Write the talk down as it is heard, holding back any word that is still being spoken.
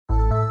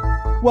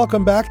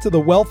Welcome back to the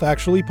Wealth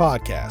Actually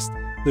podcast,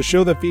 the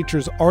show that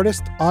features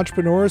artists,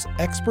 entrepreneurs,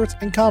 experts,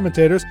 and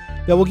commentators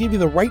that will give you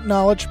the right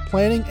knowledge,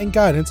 planning, and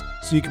guidance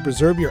so you can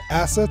preserve your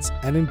assets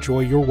and enjoy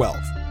your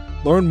wealth.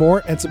 Learn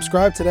more and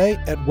subscribe today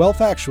at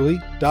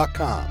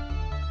wealthactually.com.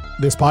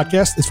 This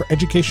podcast is for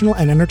educational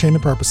and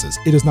entertainment purposes.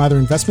 It is neither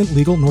investment,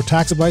 legal, nor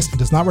tax advice and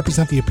does not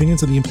represent the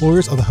opinions of the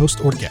employers of the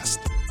host or guest.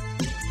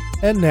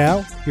 And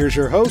now, here's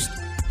your host,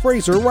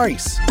 Fraser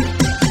Rice.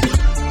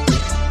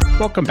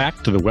 Welcome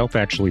back to the Wealth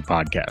Actually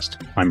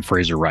podcast. I'm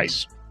Fraser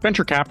Rice.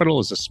 Venture capital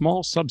is a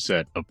small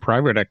subset of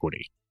private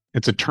equity.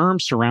 It's a term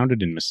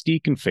surrounded in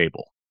mystique and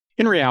fable.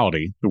 In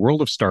reality, the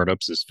world of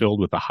startups is filled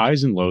with the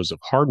highs and lows of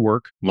hard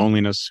work,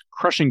 loneliness,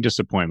 crushing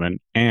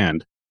disappointment,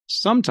 and,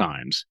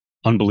 sometimes,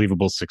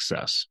 unbelievable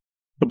success.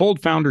 The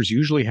bold founders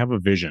usually have a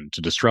vision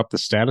to disrupt the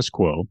status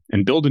quo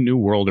and build a new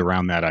world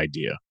around that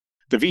idea.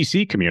 The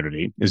VC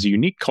community is a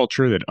unique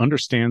culture that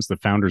understands the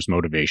founders'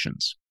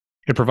 motivations.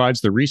 It provides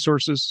the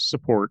resources,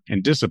 support,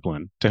 and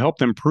discipline to help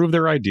them prove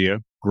their idea,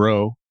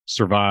 grow,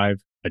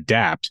 survive,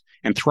 adapt,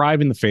 and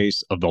thrive in the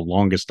face of the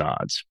longest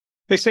odds.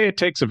 They say it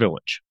takes a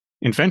village.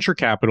 In venture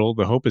capital,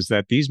 the hope is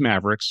that these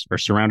mavericks are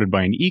surrounded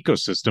by an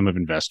ecosystem of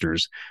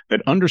investors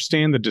that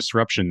understand the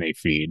disruption they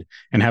feed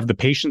and have the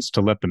patience to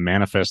let them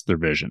manifest their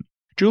vision.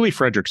 Julie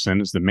FREDRICKSON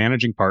is the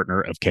managing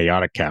partner of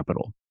Chaotic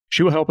Capital.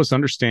 She will help us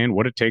understand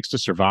what it takes to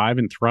survive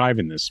and thrive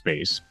in this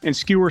space and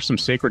skewer some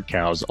sacred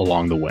cows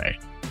along the way.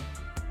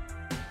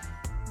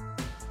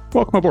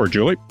 Welcome aboard,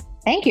 Julie.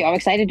 Thank you. I'm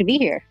excited to be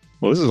here.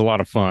 Well, this is a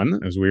lot of fun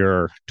as we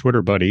are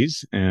Twitter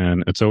buddies,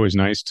 and it's always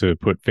nice to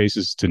put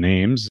faces to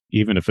names,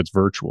 even if it's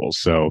virtual.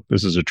 So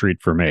this is a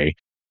treat for me.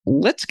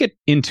 Let's get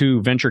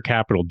into venture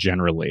capital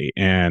generally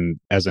and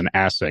as an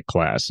asset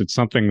class. It's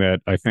something that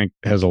I think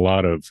has a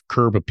lot of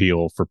curb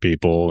appeal for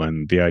people,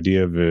 and the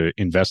idea of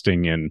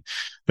investing in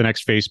the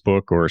next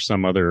Facebook or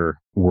some other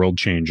world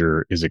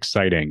changer is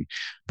exciting.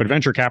 But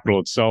venture capital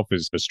itself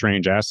is a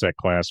strange asset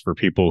class for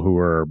people who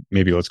are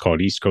maybe, let's call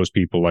it East Coast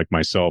people like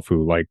myself,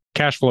 who like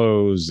cash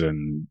flows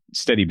and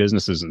steady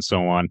businesses and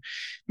so on.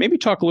 Maybe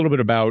talk a little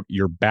bit about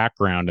your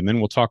background, and then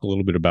we'll talk a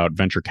little bit about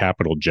venture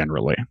capital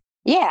generally.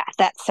 Yeah,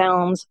 that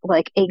sounds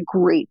like a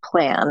great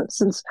plan,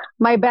 since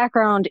my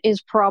background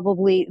is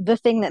probably the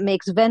thing that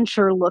makes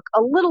venture look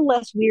a little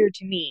less weird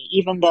to me,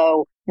 even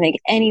though I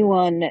think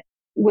anyone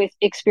with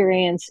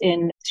experience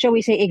in, shall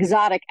we say,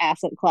 exotic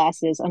asset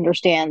classes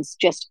understands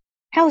just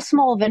how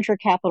small venture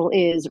capital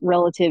is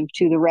relative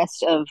to the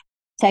rest of,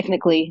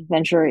 technically,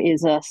 venture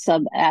is a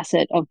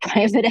sub-asset of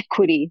private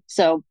equity.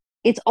 So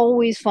it's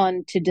always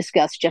fun to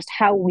discuss just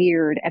how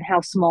weird and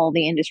how small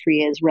the industry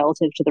is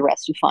relative to the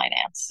rest of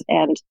finance.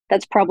 And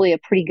that's probably a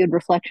pretty good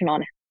reflection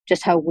on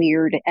just how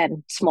weird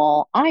and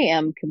small I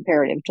am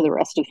comparative to the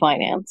rest of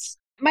finance.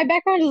 My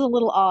background is a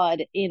little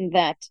odd in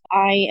that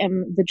I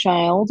am the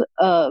child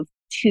of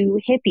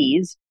two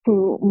hippies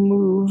who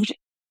moved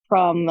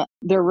from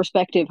their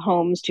respective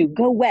homes to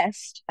go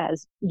west,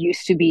 as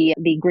used to be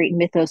the great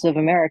mythos of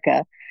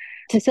America,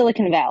 to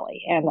Silicon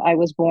Valley. And I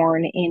was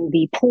born in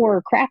the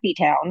poor, crappy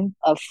town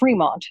of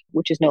Fremont,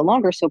 which is no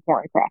longer so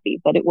poor and crappy,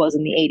 but it was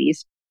in the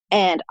 80s.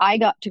 And I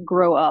got to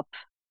grow up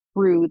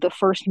through the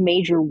first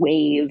major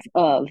wave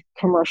of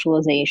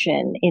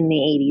commercialization in the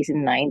 80s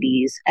and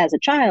 90s as a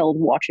child,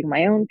 watching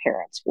my own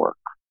parents work.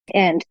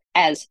 And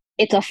as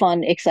it's a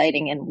fun,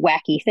 exciting, and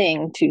wacky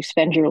thing to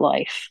spend your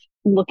life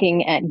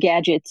looking at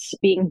gadgets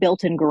being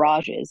built in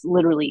garages,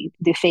 literally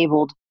the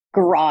fabled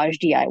garage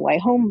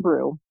DIY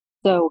homebrew.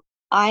 So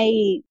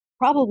I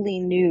probably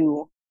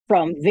knew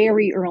from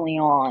very early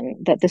on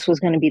that this was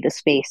going to be the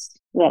space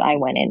that I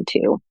went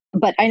into.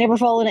 But I never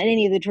followed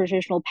any of the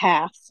traditional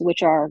paths,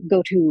 which are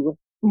go to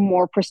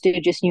more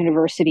prestigious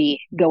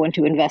university, go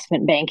into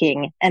investment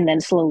banking, and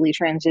then slowly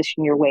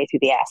transition your way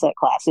through the asset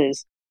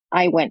classes.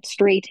 I went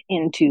straight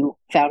into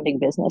founding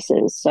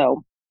businesses.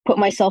 So put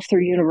myself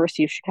through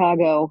University of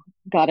Chicago,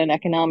 got an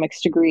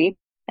economics degree,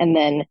 and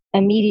then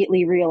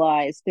immediately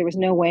realized there was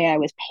no way I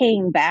was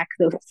paying back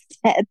those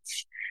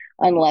debts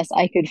unless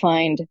I could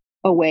find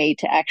a way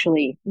to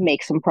actually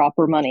make some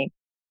proper money.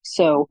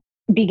 So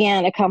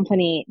began a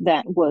company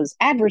that was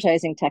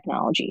advertising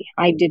technology.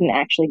 I didn't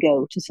actually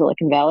go to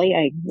Silicon Valley.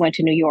 I went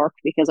to New York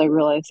because I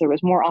realized there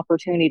was more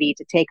opportunity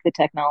to take the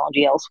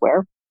technology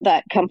elsewhere.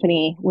 That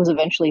company was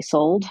eventually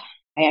sold.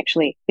 I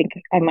actually think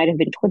I might have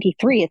been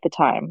 23 at the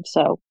time.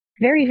 So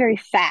very, very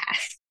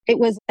fast. It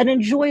was an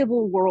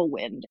enjoyable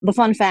whirlwind. The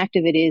fun fact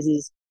of it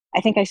is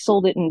I think I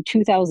sold it in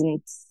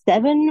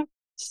 2007.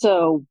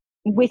 So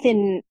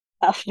within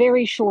a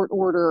very short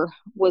order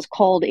was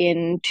called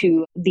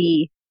into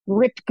the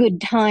RIP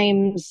good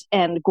times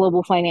and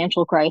global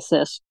financial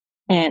crisis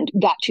and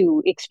got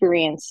to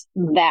experience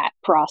that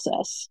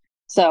process.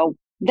 So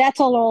that's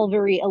all a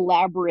very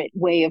elaborate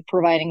way of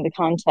providing the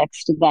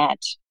context that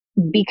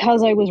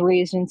because I was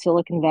raised in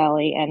Silicon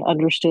Valley and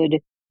understood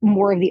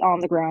more of the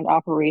on-the-ground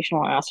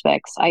operational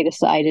aspects, I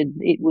decided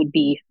it would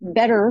be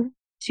better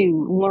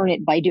to learn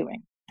it by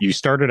doing. you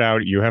started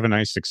out, you have a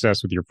nice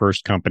success with your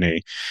first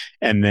company,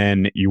 and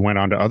then you went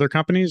on to other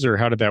companies, or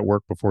how did that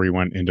work before you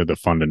went into the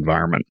fund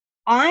environment?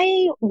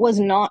 I was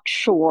not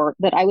sure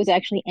that I was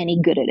actually any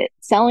good at it.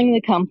 Selling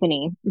the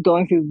company,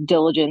 going through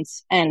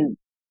diligence, and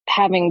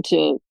having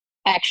to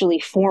actually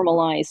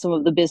formalize some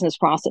of the business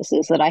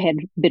processes that I had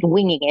been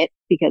winging it,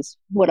 because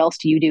what else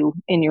do you do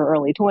in your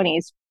early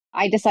 20s?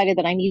 I decided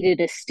that I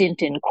needed a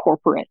stint in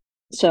corporate.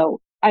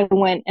 So I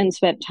went and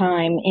spent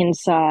time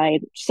inside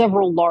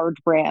several large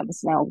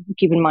brands. Now,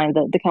 keep in mind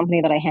that the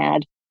company that I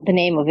had, the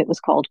name of it was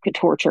called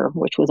Couturture,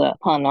 which was a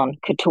pun on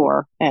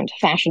couture and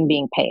fashion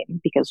being paid,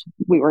 because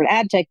we were an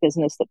ad tech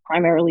business that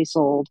primarily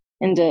sold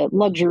into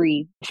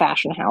luxury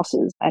fashion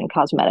houses and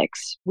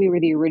cosmetics. We were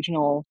the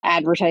original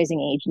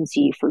advertising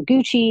agency for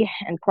Gucci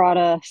and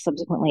Prada,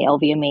 subsequently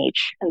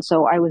LVMH. And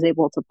so I was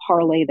able to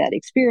parlay that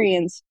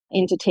experience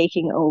into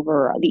taking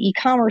over the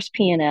e-commerce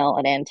P&L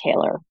at Ann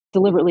Taylor.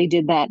 Deliberately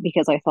did that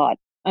because I thought,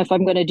 if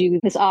I'm going to do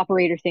this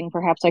operator thing,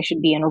 perhaps I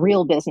should be in a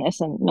real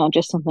business and not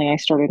just something I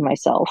started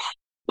myself.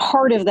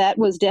 Part of that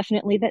was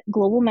definitely that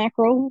global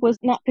macro was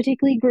not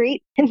particularly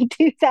great in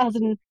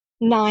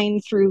 2009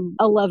 through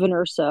 11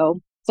 or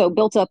so. So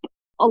built up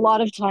a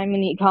lot of time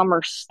in the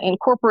e-commerce and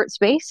corporate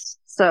space.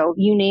 So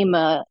you name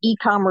a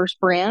e-commerce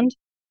brand,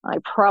 I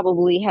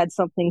probably had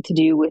something to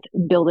do with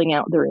building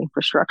out their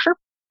infrastructure.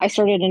 I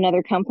started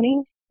another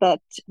company that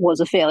was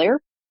a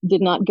failure,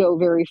 did not go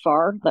very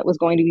far. That was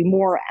going to be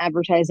more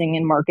advertising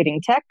and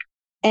marketing tech.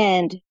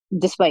 And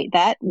despite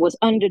that, was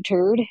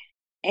undeterred.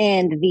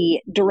 And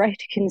the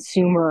direct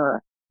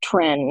consumer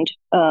trend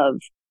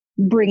of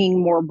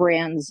bringing more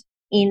brands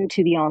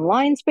into the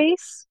online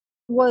space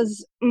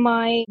was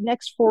my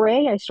next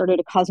foray. I started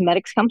a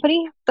cosmetics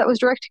company that was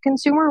direct to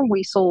consumer.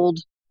 We sold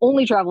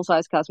only travel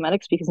size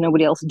cosmetics because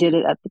nobody else did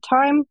it at the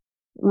time.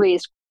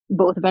 Raised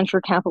both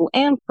venture capital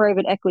and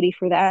private equity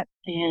for that.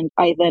 And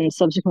I then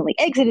subsequently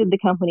exited the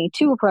company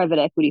to a private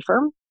equity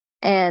firm.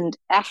 And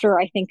after,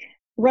 I think,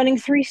 running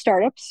 3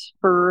 startups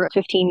for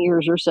 15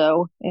 years or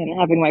so and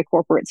having my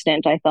corporate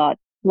stint, I thought,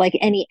 like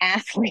any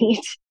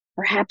athlete,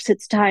 perhaps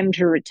it's time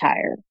to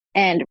retire.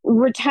 And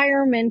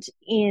retirement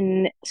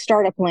in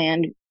startup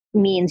land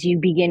means you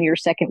begin your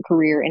second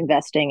career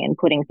investing and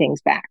putting things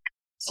back.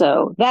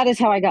 So that is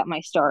how I got my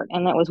start.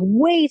 And that was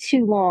way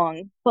too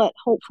long, but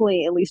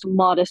hopefully at least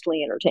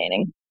modestly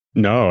entertaining.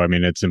 No, I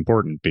mean, it's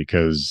important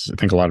because I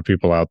think a lot of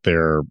people out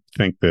there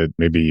think that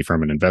maybe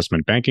from an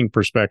investment banking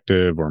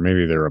perspective, or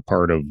maybe they're a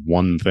part of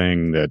one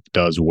thing that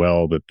does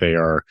well, that they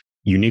are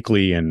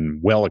uniquely and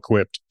well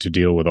equipped to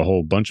deal with a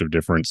whole bunch of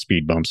different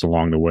speed bumps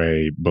along the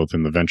way, both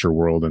in the venture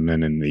world and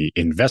then in the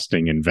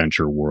investing in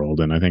venture world.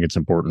 And I think it's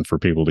important for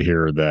people to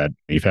hear that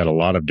you've had a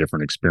lot of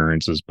different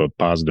experiences, both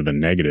positive and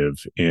negative,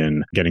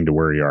 in getting to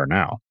where you are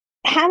now.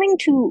 Having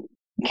to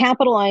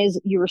capitalize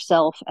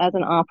yourself as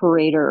an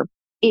operator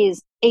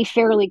is a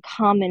fairly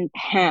common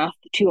path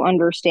to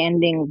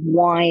understanding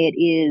why it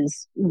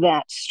is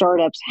that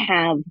startups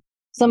have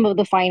some of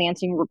the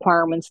financing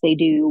requirements they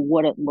do,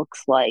 what it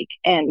looks like.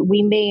 And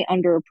we may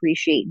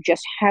underappreciate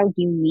just how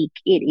unique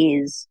it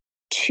is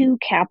to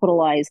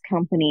capitalize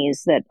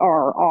companies that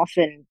are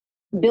often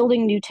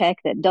building new tech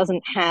that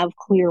doesn't have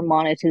clear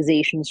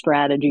monetization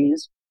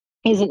strategies,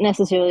 isn't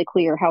necessarily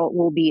clear how it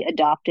will be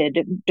adopted,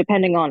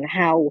 depending on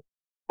how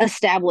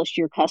established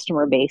your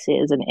customer base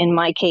is. And in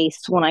my case,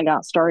 when I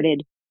got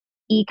started,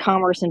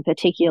 e-commerce in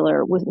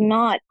particular was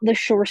not the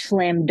sure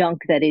slam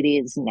dunk that it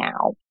is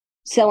now.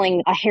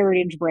 Selling a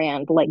heritage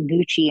brand like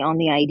Gucci on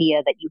the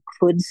idea that you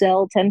could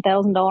sell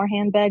 $10,000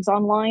 handbags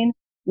online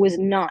was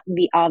not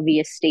the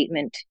obvious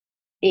statement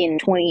in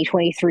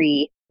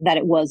 2023 that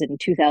it was in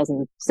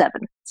 2007.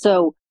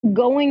 So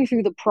going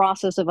through the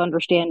process of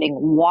understanding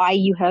why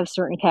you have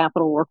certain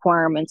capital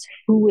requirements,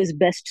 who is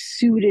best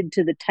suited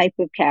to the type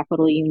of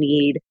capital you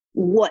need,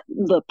 what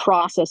the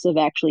process of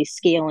actually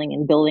scaling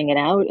and building it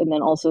out, and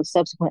then also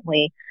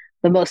subsequently,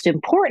 the most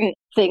important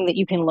thing that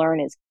you can learn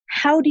is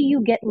how do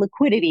you get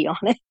liquidity on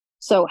it?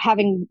 So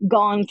having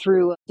gone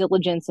through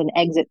diligence and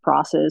exit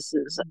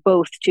processes,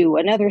 both to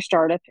another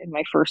startup in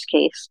my first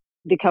case,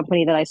 the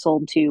company that I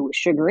sold to was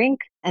Sugar Inc.,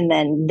 and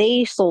then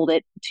they sold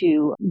it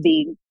to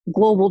the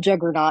global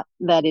juggernaut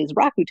that is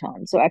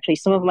Rakuten. So actually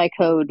some of my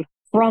code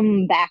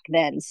from back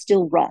then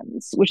still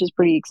runs, which is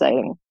pretty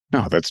exciting.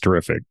 Oh, that's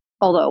terrific.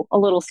 Although a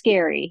little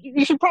scary.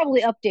 You should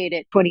probably update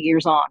it 20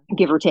 years on,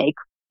 give or take.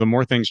 The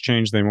more things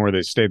change, the more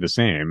they stay the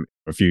same.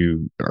 If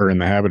you are in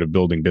the habit of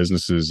building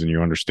businesses and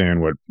you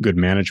understand what good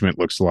management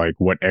looks like,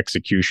 what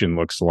execution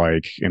looks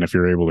like, and if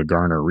you're able to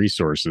garner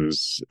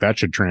resources, that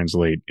should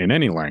translate in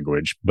any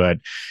language. But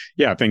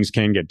yeah, things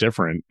can get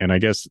different. And I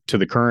guess to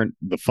the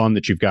fund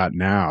that you've got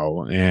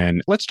now,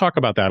 and let's talk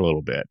about that a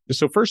little bit.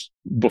 So first,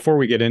 before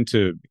we get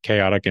into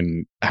chaotic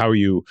and how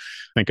you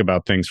think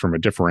about things from a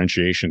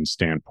differentiation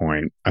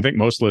standpoint, I think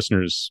most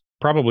listeners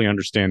probably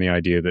understand the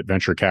idea that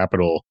venture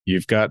capital,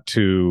 you've got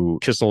to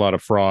kiss a lot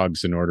of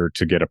frogs in order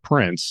to get a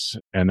prince,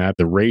 and that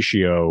the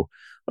ratio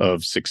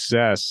of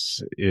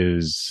success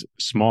is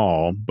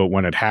small, but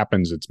when it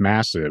happens, it's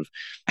massive.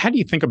 How do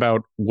you think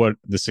about what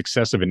the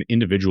success of an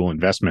individual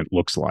investment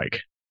looks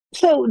like?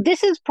 So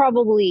this is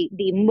probably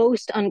the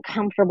most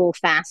uncomfortable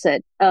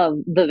facet of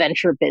the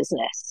venture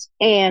business.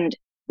 And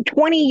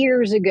 20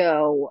 years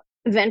ago,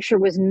 venture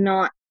was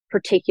not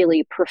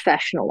particularly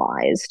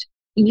professionalized.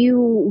 You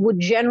would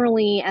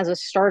generally, as a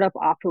startup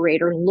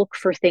operator, look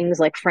for things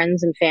like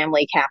friends and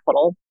family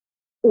capital,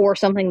 or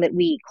something that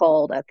we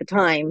called at the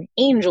time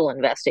angel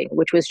investing,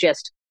 which was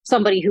just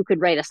somebody who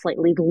could write a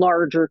slightly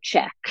larger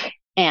check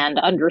and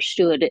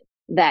understood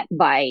that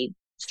by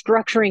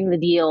structuring the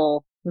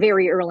deal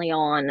very early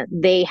on,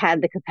 they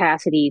had the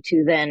capacity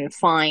to then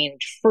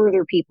find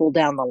further people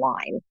down the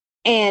line.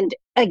 And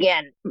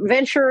again,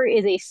 venture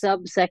is a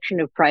subsection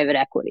of private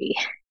equity,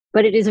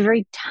 but it is a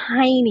very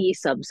tiny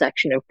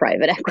subsection of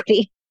private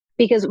equity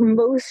because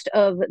most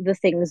of the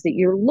things that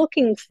you're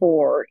looking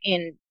for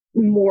in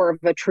more of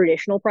a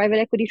traditional private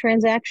equity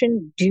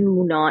transaction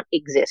do not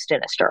exist in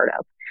a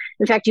startup.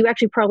 In fact, you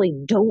actually probably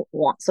don't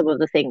want some of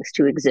the things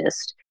to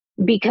exist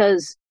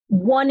because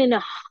 1 in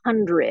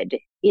 100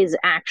 is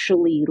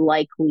actually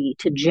likely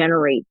to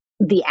generate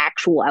the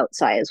actual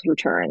outsized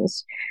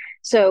returns.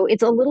 So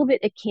it's a little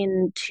bit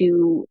akin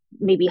to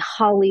maybe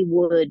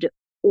Hollywood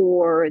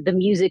or the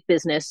music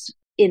business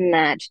in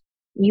that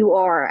you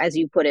are, as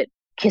you put it,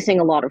 kissing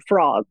a lot of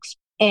frogs.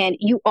 And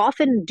you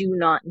often do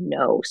not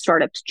know.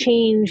 Startups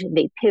change,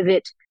 they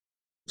pivot,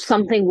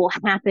 something will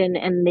happen,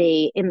 and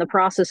they, in the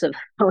process of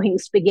throwing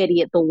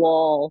spaghetti at the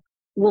wall,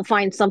 will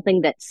find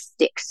something that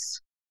sticks.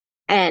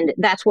 And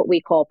that's what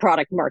we call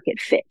product market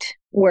fit,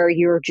 where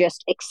you're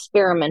just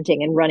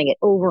experimenting and running it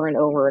over and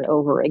over and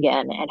over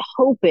again and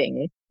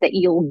hoping that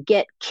you'll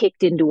get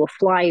kicked into a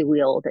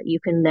flywheel that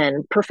you can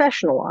then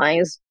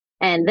professionalize.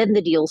 And then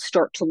the deals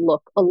start to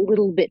look a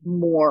little bit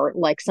more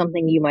like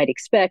something you might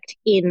expect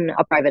in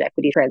a private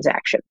equity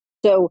transaction.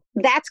 So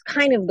that's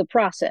kind of the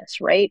process,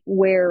 right?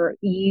 Where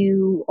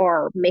you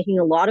are making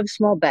a lot of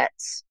small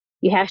bets.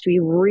 You have to be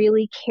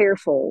really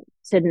careful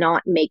to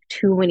not make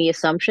too many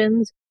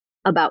assumptions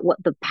about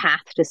what the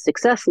path to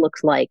success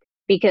looks like,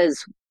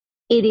 because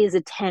it is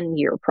a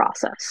 10-year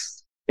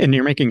process. And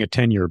you're making a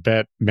 10-year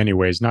bet in many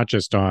ways, not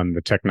just on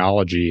the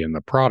technology and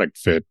the product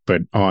fit,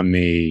 but on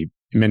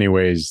in many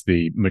ways,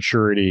 the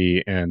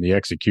maturity and the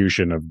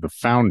execution of the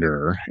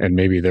founder and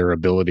maybe their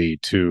ability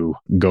to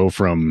go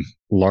from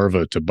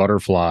larva to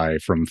butterfly,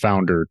 from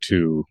founder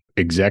to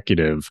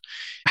executive.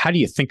 How do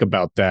you think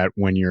about that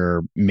when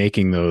you're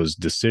making those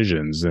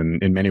decisions?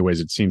 And in many ways,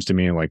 it seems to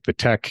me like the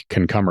tech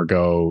can come or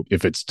go.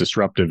 If it's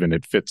disruptive and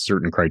it fits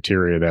certain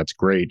criteria, that's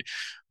great.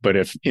 But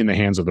if in the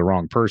hands of the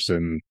wrong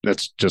person,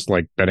 that's just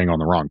like betting on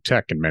the wrong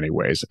tech in many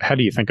ways. How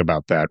do you think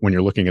about that when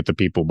you're looking at the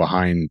people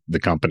behind the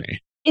company?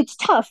 It's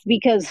tough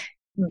because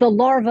the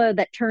larva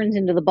that turns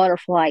into the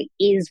butterfly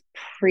is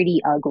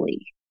pretty ugly.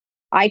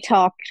 I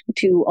talked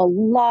to a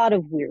lot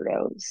of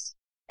weirdos.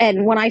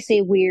 And when I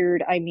say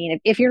weird, I mean,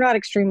 if you're not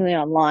extremely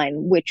online,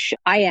 which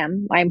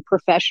I'm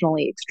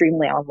professionally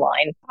extremely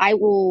online, I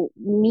will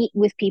meet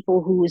with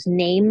people whose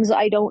names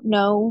I don't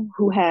know,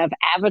 who have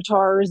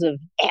avatars of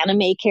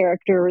anime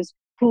characters,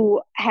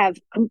 who have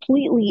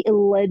completely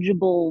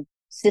illegible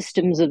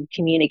systems of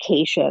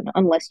communication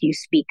unless you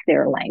speak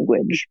their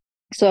language.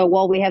 So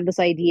while we have this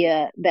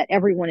idea that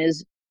everyone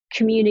is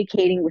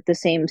communicating with the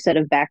same set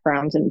of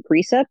backgrounds and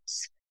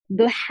precepts,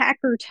 the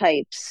hacker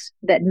types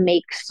that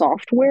make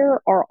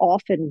software are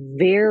often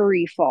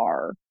very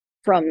far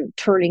from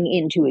turning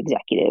into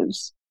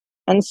executives.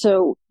 And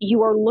so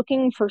you are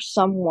looking for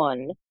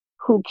someone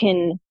who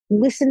can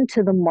listen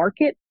to the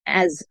market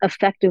as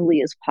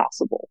effectively as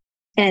possible.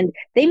 And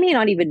they may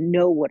not even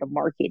know what a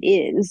market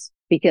is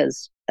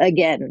because,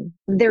 again,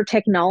 they're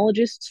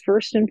technologists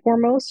first and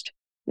foremost.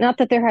 Not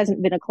that there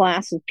hasn't been a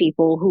class of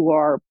people who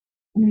are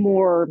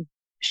more,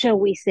 shall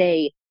we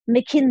say,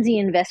 McKinsey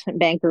investment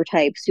banker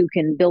types who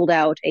can build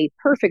out a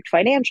perfect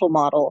financial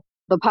model.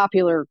 The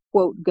popular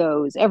quote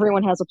goes,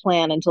 everyone has a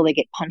plan until they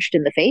get punched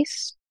in the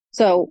face.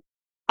 So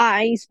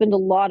I spend a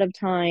lot of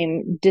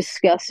time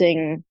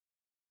discussing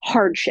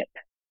hardship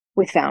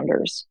with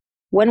founders.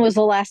 When was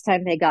the last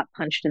time they got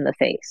punched in the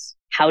face?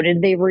 How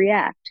did they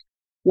react?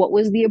 What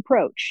was the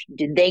approach?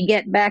 Did they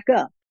get back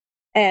up?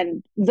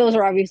 And those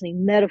are obviously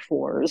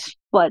metaphors,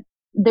 but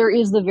there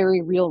is the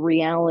very real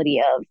reality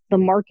of the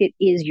market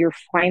is your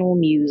final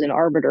muse and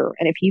arbiter.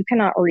 And if you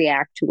cannot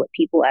react to what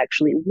people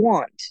actually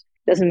want,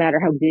 doesn't matter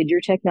how good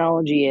your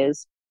technology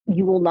is,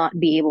 you will not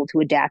be able to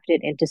adapt it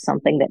into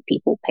something that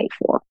people pay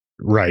for.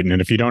 Right. And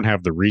if you don't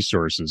have the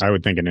resources, I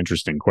would think an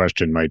interesting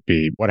question might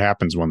be, what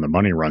happens when the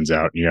money runs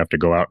out and you have to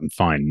go out and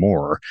find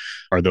more?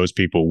 Are those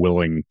people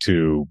willing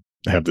to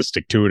have the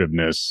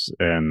stick-to-itiveness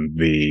and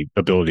the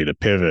ability to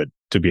pivot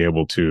to be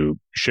able to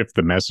shift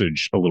the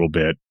message a little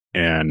bit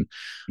and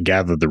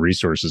gather the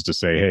resources to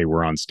say, hey,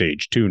 we're on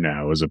stage 2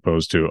 now, as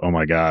opposed to, oh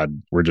my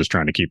God, we're just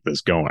trying to keep this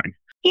going?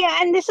 Yeah,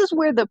 and this is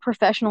where the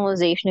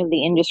professionalization of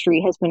the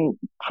industry has been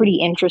pretty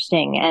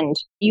interesting. And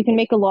you can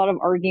make a lot of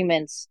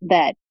arguments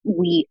that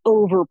we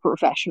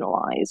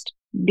over-professionalized.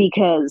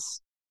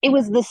 because it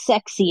was the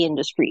sexy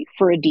industry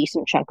for a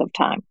decent chunk of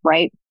time,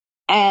 right?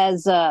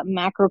 As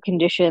macro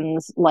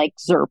conditions like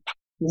ZIRP,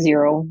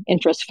 zero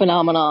interest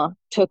phenomena,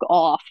 took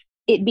off,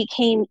 it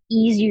became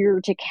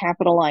easier to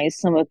capitalize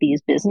some of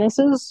these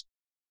businesses.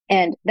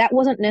 And that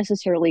wasn't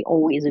necessarily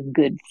always a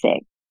good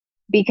thing,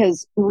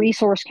 because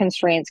resource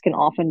constraints can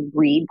often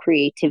breed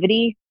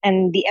creativity.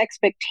 And the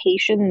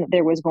expectation that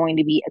there was going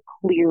to be a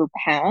clear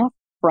path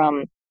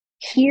from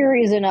here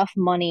is enough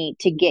money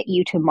to get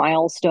you to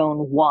milestone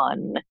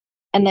 1.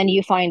 And then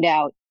you find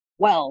out,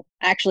 well,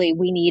 actually,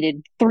 we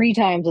needed 3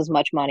 times as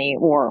much money,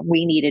 or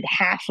we needed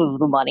half of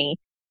the money.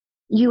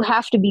 You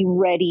have to be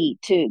ready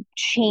to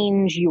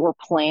change your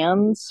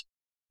plans,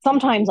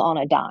 sometimes on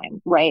a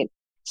dime, right?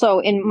 So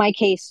in my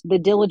case, the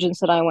diligence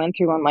that I went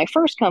through on my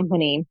first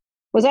company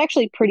was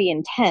actually pretty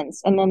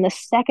intense. And then the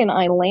second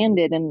I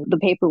landed and the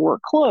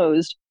paperwork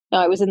closed,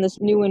 I was in this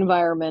new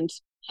environment,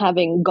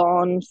 having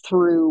gone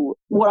through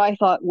what I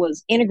thought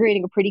was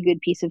integrating a pretty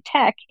good piece of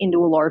tech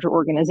into a larger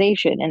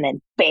organization. And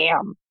then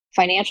bam,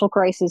 financial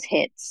crisis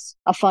hits.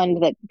 A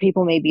fund that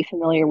people may be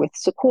familiar with,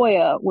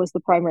 Sequoia, was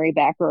the primary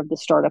backer of the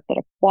startup that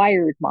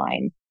acquired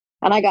mine.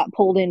 And I got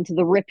pulled into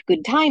the RIP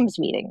Good Times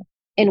meeting,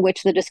 in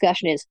which the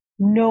discussion is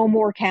no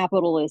more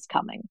capital is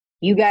coming.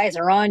 You guys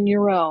are on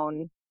your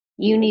own.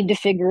 You need to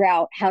figure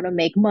out how to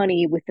make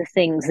money with the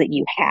things that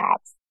you have.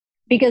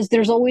 Because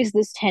there's always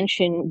this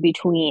tension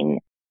between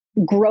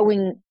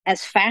growing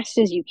as fast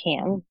as you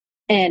can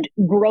and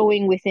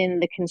growing within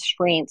the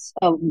constraints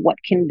of what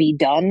can be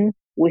done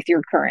with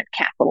your current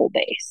capital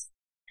base.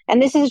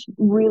 And this is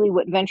really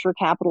what venture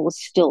capital is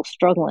still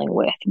struggling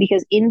with,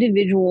 because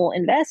individual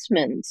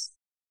investments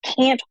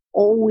can't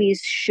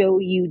always show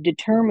you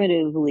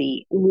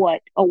determinatively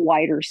what a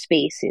wider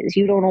space is.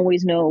 You don't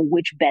always know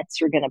which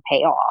bets are going to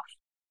pay off.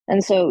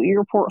 And so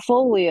your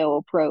portfolio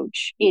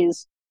approach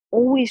is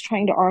always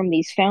trying to arm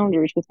these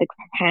founders with the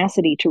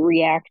capacity to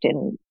react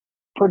and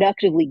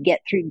productively get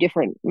through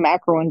different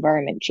macro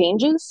environment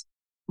changes.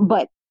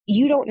 But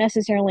you don't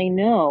necessarily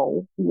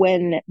know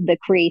when the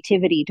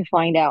creativity to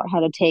find out how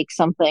to take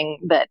something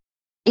that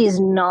is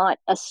not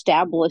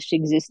established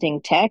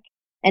existing tech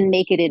and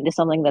make it into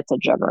something that's a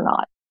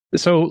juggernaut.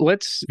 So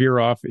let's veer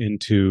off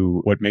into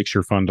what makes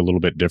your fund a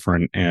little bit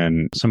different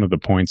and some of the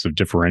points of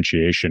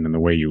differentiation in the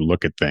way you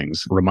look at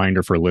things.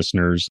 Reminder for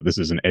listeners, this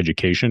is an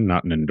education,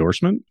 not an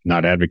endorsement,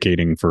 not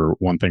advocating for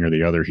one thing or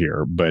the other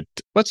here. But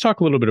let's talk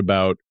a little bit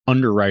about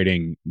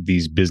underwriting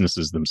these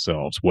businesses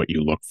themselves, what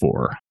you look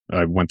for.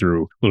 I went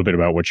through a little bit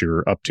about what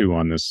you're up to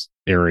on this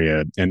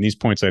area. And these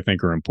points, I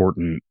think, are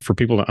important for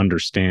people to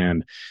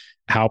understand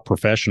how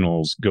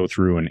professionals go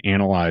through and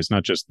analyze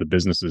not just the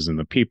businesses and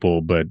the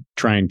people, but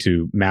trying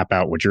to map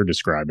out what you're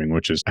describing,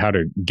 which is how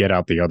to get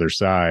out the other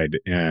side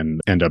and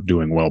end up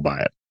doing well by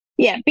it.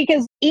 Yeah,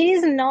 because it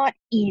is not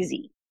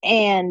easy.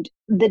 And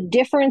the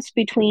difference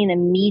between a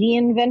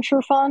median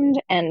venture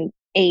fund and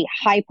a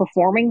high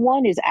performing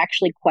one is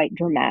actually quite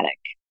dramatic.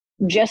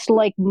 Just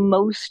like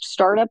most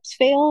startups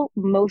fail,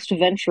 most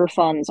venture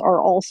funds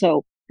are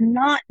also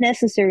not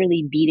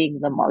necessarily beating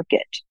the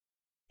market.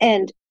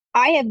 And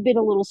I have been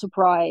a little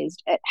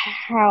surprised at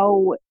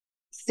how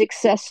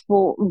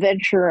successful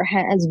venture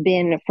has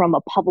been from a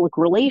public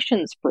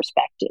relations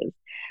perspective,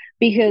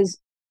 because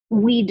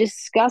we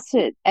discuss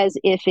it as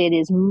if it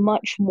is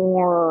much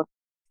more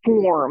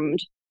formed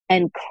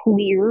and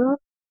clear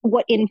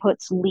what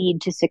inputs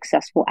lead to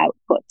successful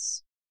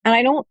outputs. And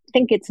I don't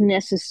think it's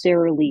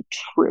necessarily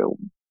true.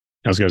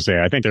 I was going to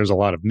say, I think there's a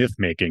lot of myth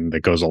making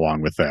that goes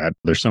along with that.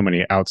 There's so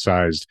many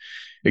outsized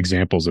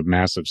examples of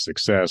massive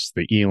success,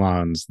 the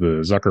Elons,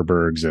 the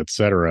Zuckerbergs, et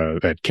cetera,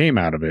 that came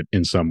out of it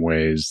in some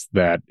ways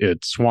that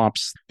it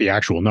swamps the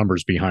actual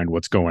numbers behind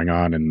what's going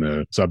on in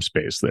the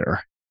subspace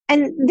there.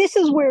 And this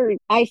is where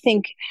I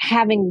think,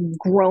 having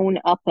grown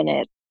up in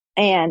it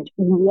and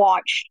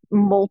watched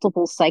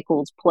multiple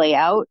cycles play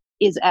out,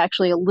 is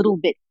actually a little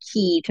bit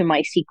key to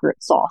my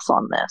secret sauce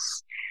on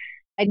this.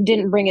 I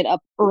didn't bring it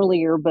up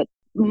earlier, but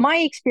my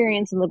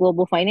experience in the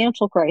global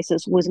financial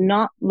crisis was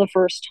not the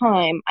first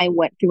time I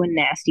went through a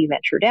nasty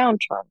venture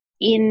downturn.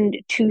 In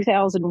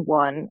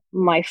 2001,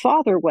 my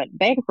father went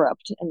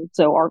bankrupt, and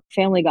so our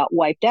family got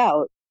wiped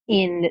out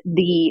in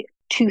the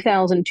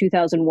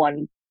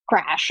 2000-2001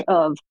 crash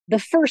of the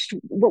first,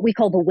 what we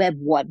call the Web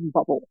 1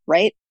 bubble,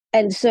 right?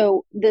 And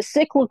so the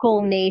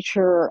cyclical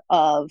nature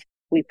of,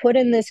 we put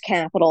in this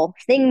capital,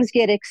 things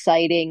get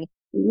exciting,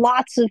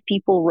 lots of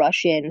people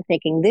rush in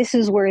thinking this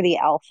is where the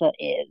alpha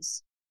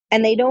is.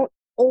 And they don't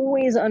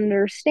always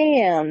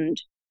understand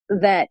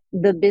that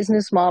the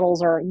business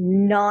models are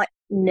not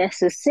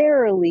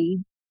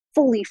necessarily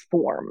fully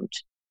formed.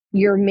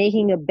 You're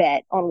making a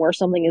bet on where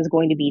something is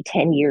going to be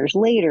 10 years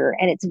later,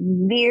 and it's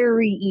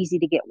very easy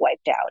to get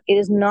wiped out. It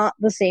is not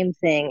the same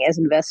thing as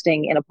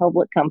investing in a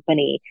public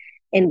company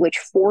in which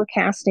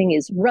forecasting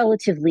is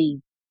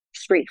relatively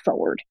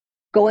straightforward.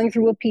 Going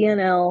through a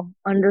P&L,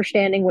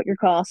 understanding what your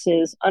cost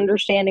is,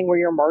 understanding where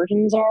your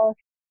margins are,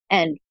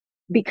 and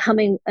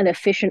becoming an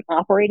efficient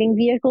operating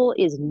vehicle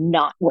is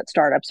not what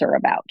startups are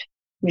about.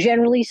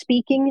 Generally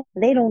speaking,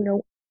 they don't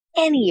know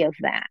any of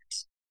that.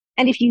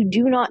 And if you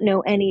do not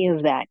know any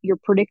of that, your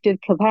predictive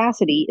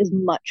capacity is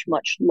much,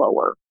 much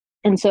lower.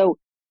 And so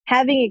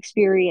having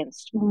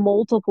experienced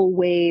multiple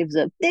waves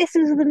of this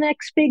is the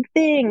next big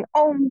thing.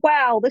 Oh,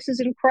 wow, this is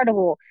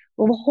incredible.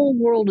 Well, the whole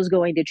world is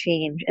going to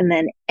change. And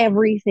then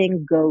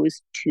everything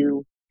goes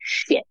to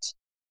shit.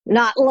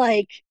 Not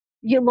like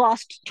you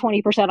lost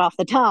 20% off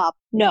the top.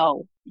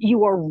 No,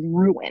 you are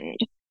ruined.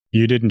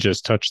 You didn't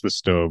just touch the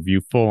stove.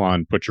 You full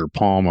on put your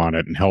palm on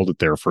it and held it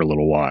there for a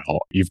little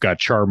while. You've got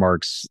char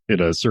marks in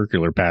a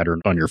circular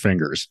pattern on your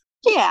fingers.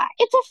 Yeah,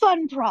 it's a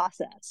fun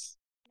process.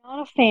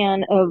 Not a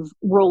fan of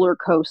roller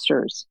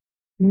coasters.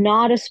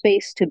 Not a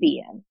space to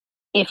be in.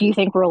 If you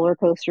think roller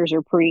coasters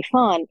are pretty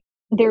fun,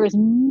 there is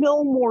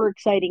no more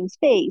exciting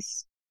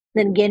space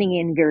than getting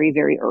in very,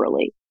 very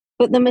early.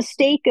 But the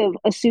mistake of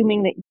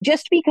assuming that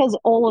just because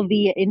all of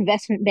the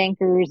investment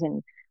bankers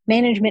and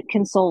management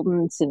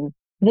consultants and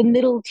the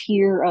middle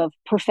tier of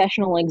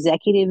professional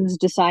executives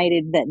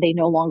decided that they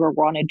no longer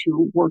wanted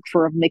to work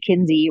for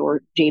McKinsey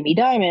or Jamie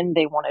Dimon,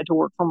 they wanted to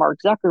work for Mark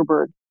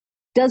Zuckerberg,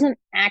 doesn't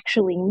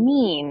actually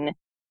mean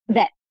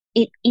that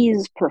it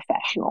is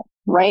professional,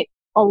 right?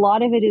 A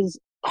lot of it is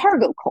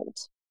cargo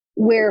cult,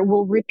 where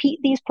we'll repeat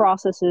these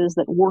processes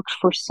that worked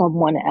for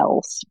someone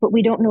else, but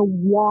we don't know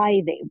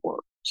why they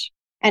worked.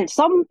 And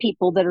some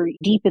people that are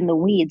deep in the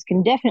weeds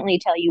can definitely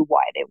tell you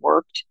why they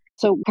worked.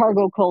 So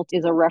cargo cult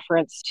is a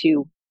reference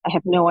to, I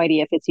have no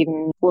idea if it's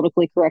even a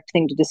politically correct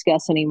thing to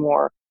discuss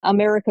anymore.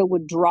 America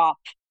would drop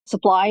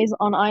supplies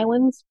on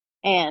islands,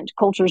 and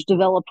cultures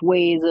developed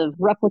ways of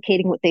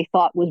replicating what they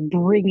thought was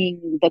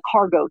bringing the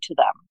cargo to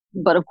them.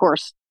 But of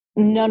course,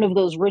 none of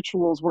those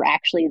rituals were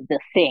actually the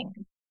thing.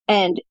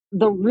 And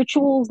the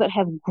rituals that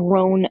have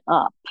grown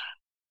up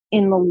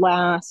in the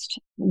last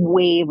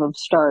wave of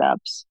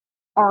startups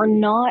are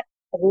not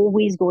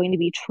always going to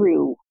be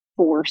true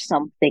for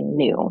something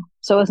new.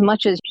 So as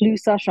much as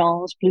plus ça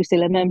change, plus c'est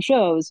la même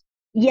chose,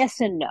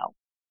 yes and no.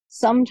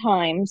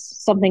 Sometimes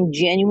something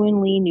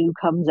genuinely new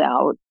comes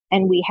out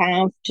and we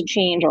have to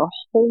change our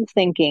whole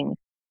thinking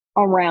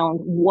around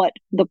what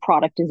the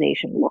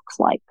productization looks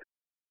like.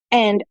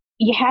 And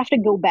you have to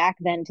go back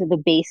then to the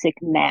basic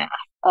math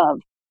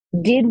of,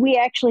 did we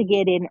actually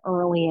get in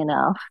early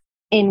enough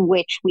in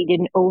which we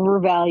didn't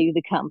overvalue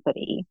the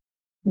company?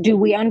 Do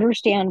we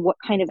understand what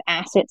kind of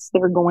assets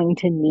they're going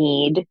to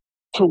need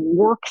to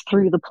work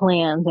through the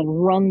plans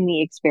and run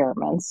the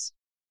experiments?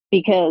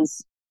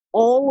 Because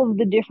all of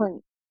the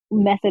different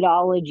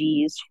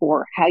methodologies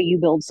for how you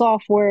build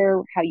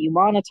software, how you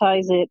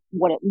monetize it,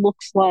 what it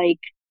looks like,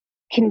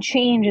 can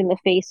change in the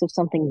face of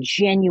something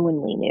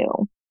genuinely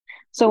new.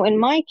 So in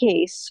my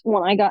case,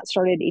 when I got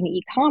started in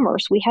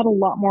e-commerce, we had a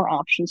lot more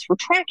options for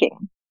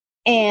tracking.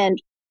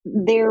 And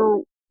there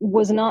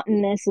was not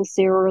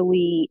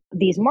necessarily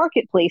these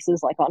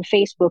marketplaces like on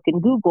Facebook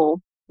and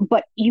Google,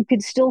 but you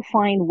could still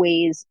find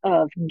ways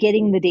of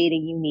getting the data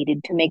you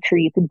needed to make sure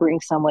you could bring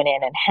someone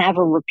in and have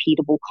a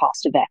repeatable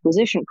cost of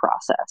acquisition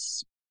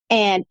process.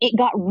 And it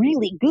got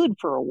really good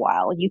for a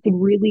while. You could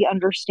really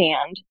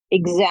understand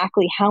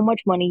exactly how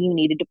much money you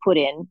needed to put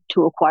in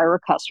to acquire a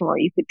customer.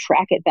 You could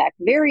track it back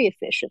very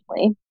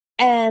efficiently.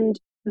 And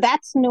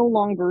that's no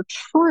longer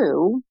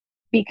true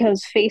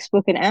because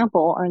Facebook and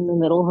Apple are in the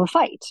middle of a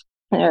fight.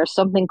 There's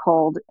something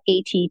called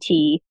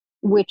ATT,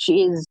 which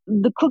is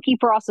the cookie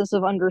process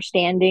of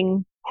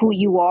understanding who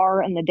you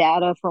are and the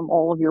data from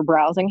all of your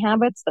browsing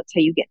habits. That's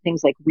how you get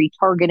things like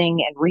retargeting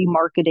and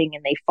remarketing,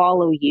 and they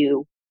follow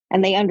you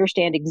and they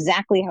understand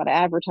exactly how to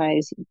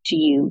advertise to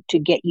you to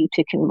get you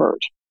to convert.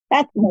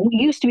 That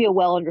used to be a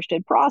well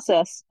understood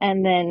process.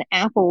 And then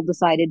Apple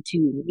decided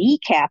to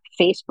kneecap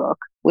Facebook,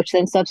 which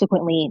then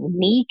subsequently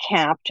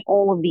kneecapped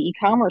all of the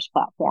e-commerce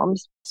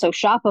platforms. So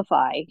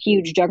Shopify,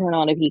 huge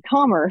juggernaut of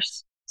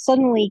e-commerce,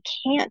 suddenly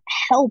can't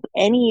help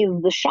any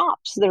of the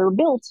shops that are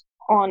built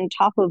on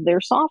top of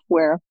their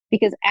software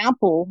because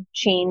Apple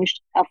changed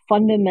a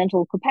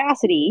fundamental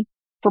capacity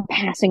for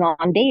passing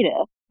on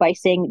data by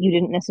saying you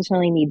didn't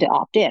necessarily need to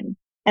opt in.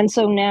 And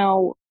so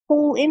now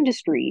whole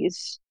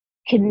industries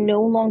can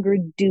no longer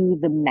do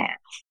the math.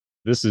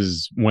 This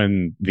is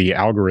when the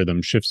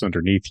algorithm shifts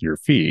underneath your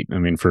feet. I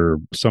mean, for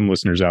some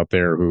listeners out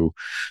there who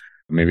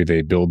maybe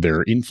they build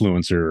their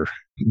influencer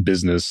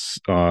business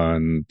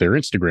on their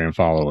Instagram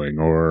following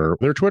or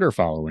their Twitter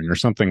following or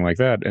something like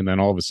that, and then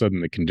all of a sudden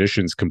the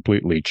conditions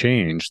completely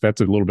change. That's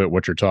a little bit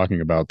what you're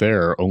talking about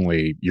there,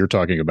 only you're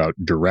talking about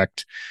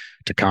direct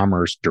to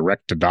commerce,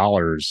 direct to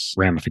dollars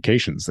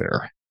ramifications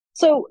there.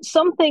 So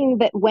something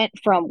that went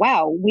from,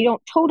 wow, we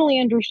don't totally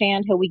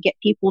understand how we get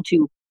people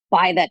to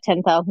buy that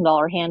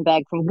 $10,000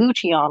 handbag from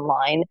Gucci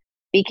online,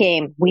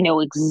 became, we know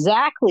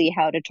exactly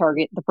how to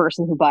target the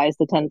person who buys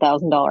the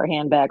 $10,000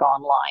 handbag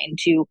online,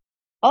 to,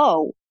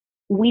 oh,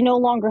 we no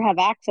longer have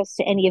access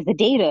to any of the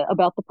data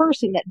about the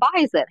person that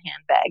buys that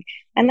handbag.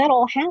 And that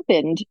all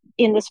happened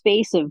in the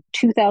space of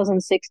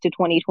 2006 to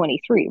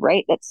 2023,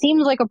 right? That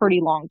seems like a pretty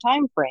long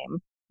time frame.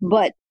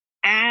 But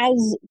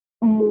as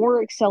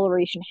more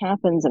acceleration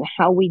happens in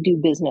how we do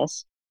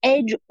business,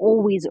 edge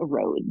always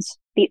erodes.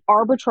 The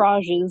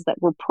arbitrages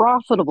that were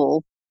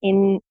profitable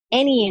in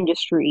any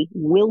industry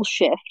will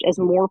shift as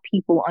more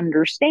people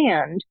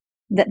understand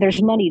that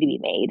there's money to be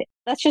made.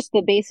 That's just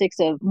the basics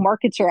of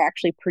markets are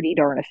actually pretty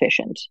darn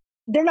efficient.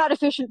 They're not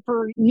efficient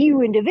for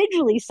you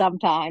individually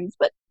sometimes,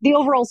 but the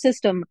overall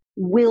system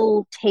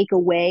will take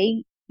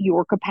away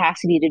your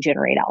capacity to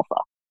generate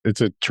alpha. It's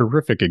a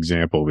terrific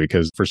example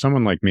because for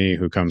someone like me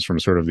who comes from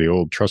sort of the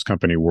old trust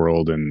company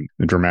world and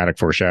the dramatic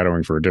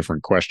foreshadowing for a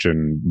different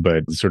question,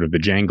 but sort of the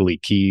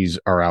jangly keys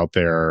are out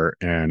there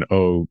and,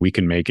 oh, we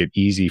can make it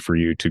easy for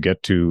you to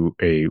get to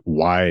a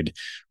wide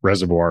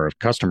reservoir of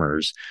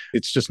customers.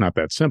 It's just not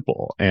that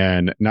simple.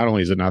 And not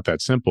only is it not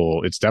that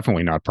simple, it's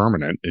definitely not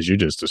permanent, as you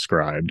just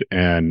described.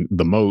 And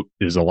the moat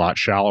is a lot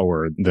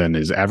shallower than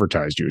is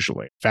advertised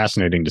usually.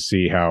 Fascinating to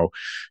see how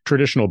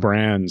traditional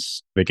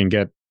brands, they can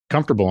get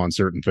comfortable on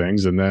certain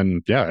things and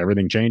then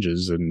everything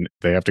changes and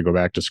they have to go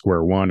back to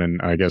square one, and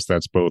I guess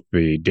that's both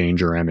the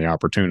danger and the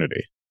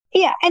opportunity.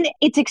 Yeah, and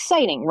it's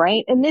exciting,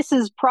 right? And this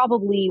is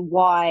probably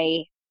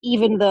why,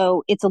 even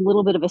though it's a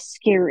little bit of a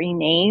scary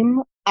name,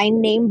 I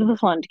named the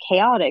fund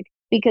Chaotic,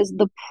 because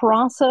the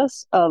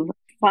process of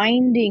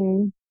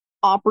finding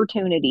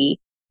opportunity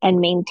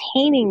and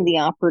maintaining the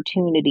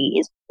opportunity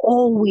is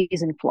always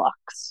in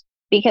flux,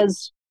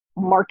 because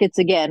markets,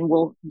 again,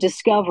 will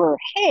discover,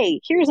 hey,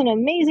 here's an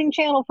amazing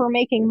channel for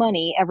making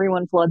money.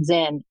 Everyone floods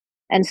in.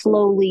 And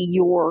slowly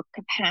your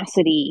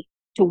capacity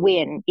to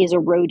win is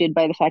eroded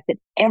by the fact that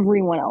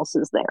everyone else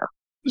is there.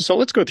 So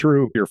let's go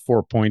through your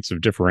 4 points of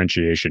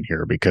differentiation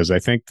here, because I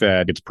think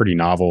that it's pretty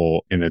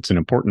novel and it's an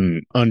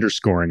important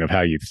underscoring of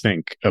how you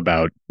think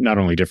about not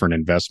only different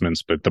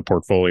investments, but the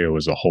portfolio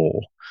as a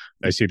whole.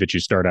 I see that you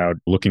start out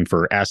looking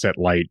for asset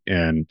light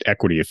and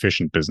equity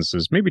efficient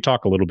businesses. Maybe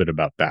talk a little bit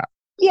about that.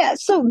 Yeah,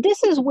 so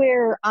this is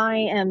where I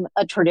am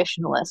a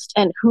traditionalist.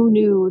 And who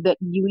knew that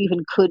you even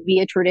could be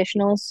a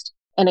traditionalist?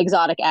 An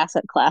exotic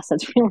asset class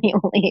that's really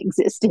only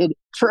existed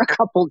for a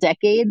couple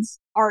decades.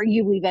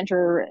 Arguably,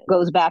 venture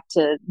goes back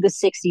to the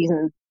 60s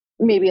and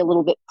maybe a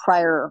little bit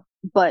prior,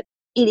 but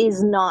it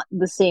is not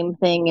the same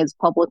thing as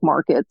public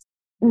markets,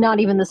 not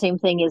even the same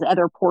thing as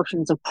other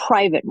portions of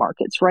private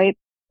markets, right?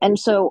 And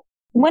so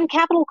when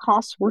capital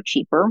costs were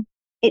cheaper,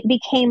 it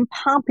became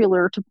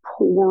popular to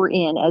pour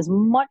in as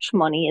much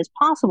money as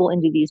possible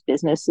into these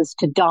businesses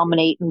to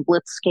dominate and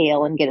blitz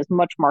scale and get as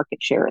much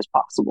market share as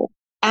possible.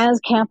 As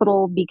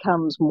capital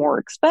becomes more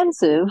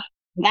expensive,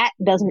 that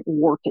doesn't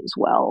work as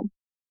well.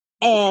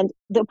 And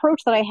the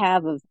approach that I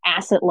have of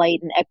asset light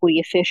and equity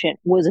efficient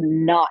was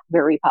not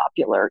very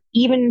popular,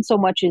 even so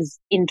much as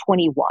in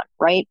 21,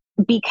 right?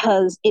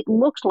 Because it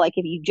looked like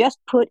if you just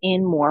put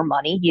in more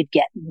money, you'd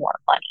get more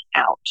money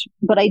out.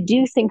 But I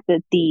do think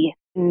that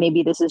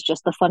maybe this is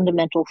just the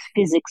fundamental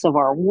physics of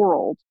our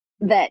world,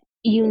 that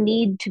you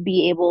need to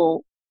be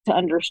able to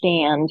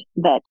understand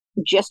that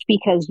just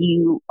because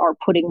you are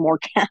putting more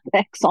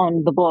capex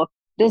on the book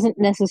doesn't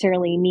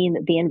necessarily mean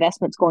that the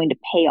investment's going to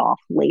pay off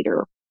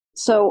later.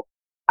 So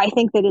I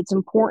think that it's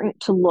important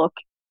to look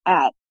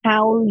at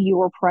how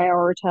you're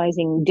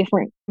prioritizing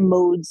different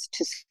modes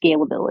to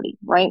scalability,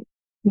 right?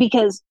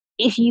 Because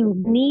if you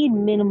need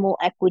minimal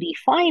equity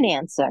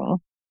financing,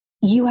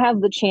 you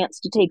have the chance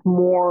to take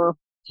more,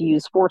 to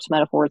use sports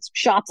metaphors,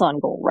 shots on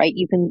goal, right?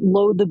 You can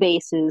load the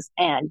bases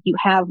and you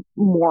have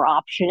more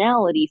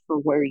optionality for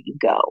where you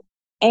go.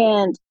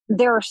 And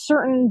there are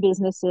certain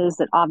businesses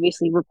that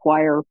obviously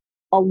require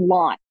a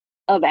lot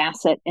of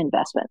asset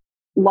investment,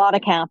 a lot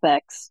of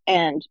capex,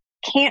 and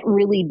can't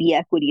really be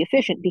equity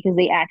efficient because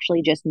they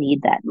actually just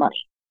need that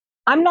money.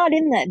 I'm not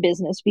in that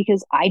business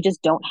because I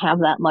just don't have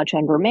that much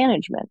under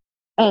management.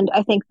 And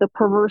I think the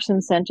perverse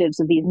incentives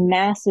of these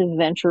massive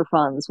venture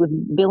funds with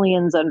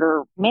billions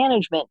under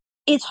management,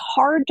 it's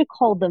hard to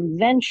call them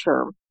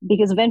venture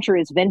because venture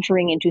is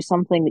venturing into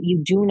something that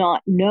you do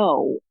not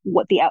know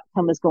what the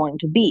outcome is going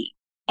to be.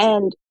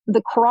 And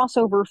the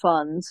crossover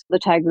funds, the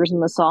Tigers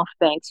and the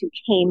SoftBanks who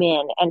came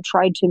in and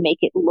tried to make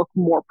it look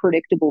more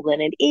predictable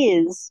than it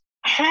is,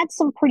 had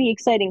some pretty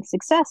exciting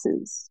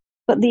successes.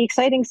 But the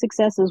exciting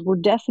successes were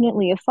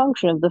definitely a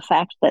function of the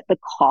fact that the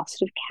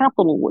cost of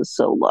capital was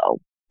so low.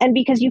 And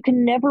because you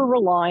can never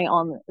rely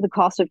on the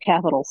cost of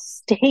capital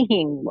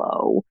staying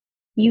low,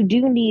 you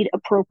do need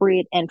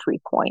appropriate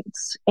entry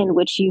points in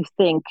which you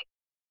think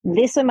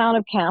this amount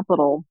of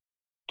capital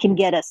can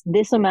get us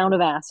this amount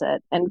of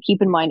asset. And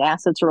keep in mind,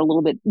 assets are a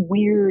little bit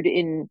weird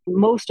in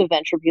most of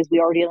venture because we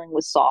are dealing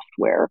with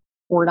software.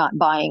 We're not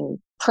buying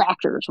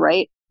tractors,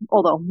 right?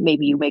 Although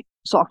maybe you make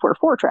software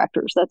for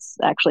tractors. That's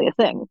actually a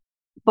thing.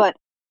 But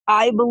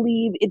I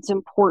believe it's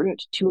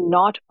important to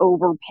not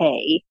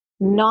overpay,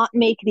 not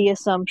make the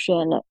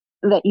assumption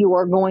that you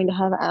are going to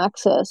have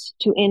access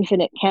to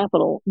infinite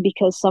capital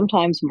because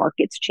sometimes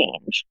markets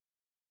change.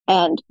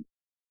 And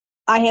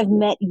I have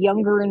met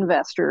younger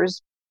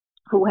investors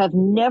who have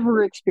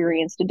never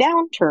experienced a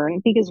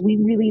downturn because we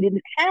really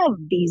didn't have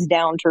these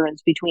downturns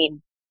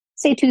between,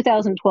 say,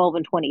 2012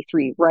 and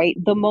 23, right?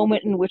 The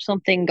moment in which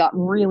something got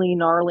really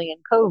gnarly in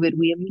COVID,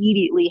 we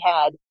immediately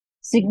had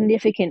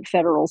significant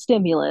federal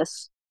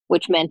stimulus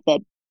which meant that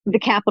the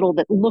capital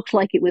that looked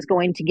like it was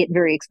going to get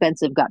very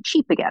expensive got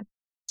cheap again.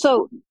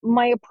 So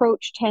my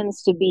approach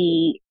tends to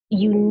be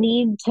you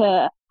need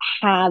to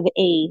have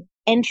a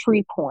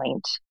entry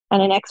point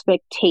and an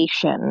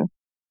expectation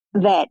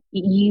that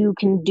you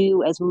can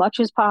do as much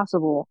as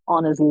possible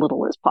on as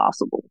little as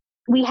possible.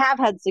 We have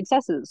had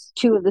successes.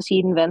 Two of the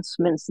seed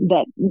investments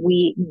that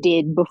we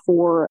did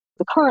before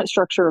the current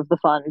structure of the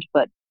fund,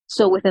 but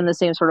still within the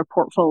same sort of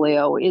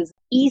portfolio, is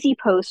Easy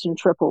Post and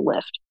Triple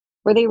Lift,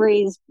 where they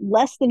raised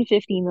less than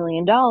 $50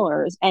 million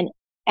and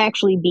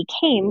actually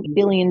became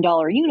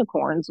billion-dollar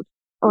unicorns,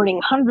 earning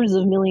hundreds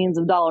of millions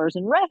of dollars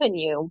in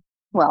revenue.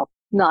 Well,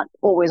 not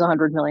always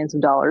 $100 million,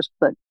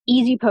 but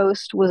Easy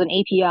Post was an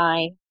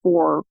API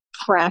for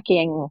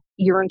tracking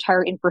your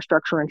entire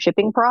infrastructure and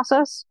shipping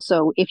process.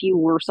 So if you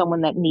were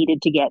someone that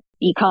needed to get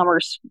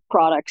e-commerce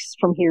products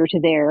from here to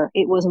there,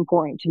 it was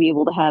important to be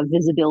able to have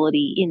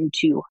visibility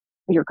into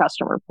your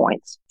customer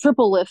points.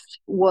 Triple Lift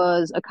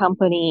was a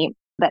company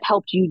that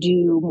helped you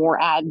do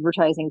more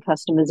advertising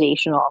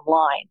customization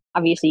online.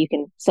 Obviously, you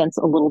can sense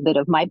a little bit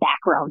of my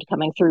background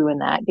coming through in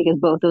that, because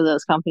both of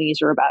those companies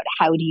are about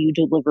how do you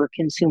deliver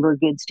consumer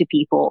goods to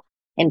people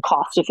in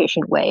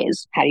cost-efficient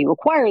ways? How do you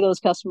acquire those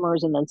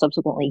customers and then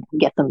subsequently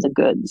get them the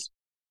goods?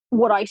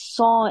 What I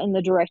saw in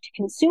the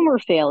direct-to-consumer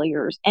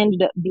failures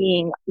ended up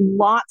being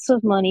lots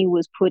of money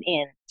was put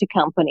in to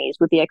companies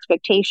with the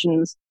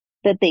expectations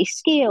that they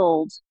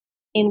scaled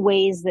in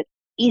ways that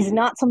is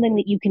not something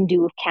that you can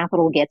do if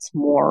capital gets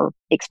more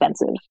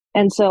expensive.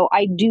 And so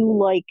I do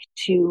like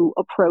to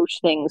approach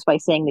things by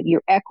saying that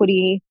your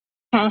equity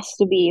has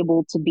to be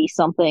able to be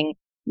something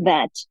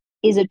that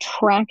is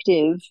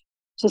attractive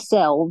to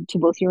sell to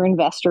both your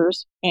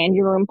investors and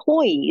your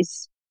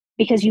employees,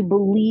 because you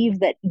believe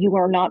that you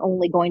are not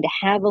only going to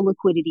have a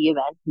liquidity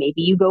event,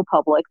 maybe you go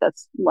public,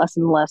 that's less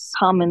and less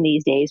common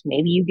these days,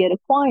 maybe you get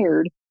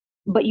acquired,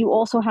 but you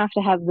also have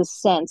to have the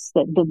sense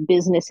that the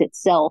business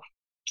itself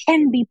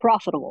can be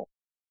profitable.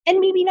 And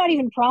maybe not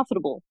even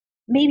profitable.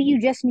 Maybe you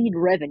just need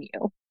revenue.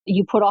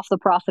 You put off the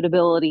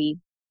profitability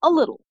a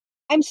little.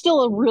 I'm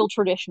still a real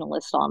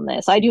traditionalist on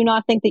this. I do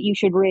not think that you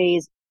should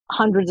raise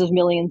hundreds of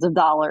millions of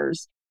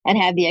dollars and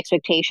have the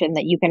expectation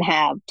that you can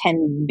have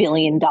 $10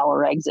 billion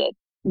exit,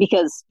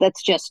 because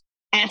that's just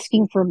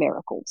asking for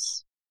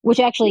miracles, which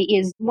actually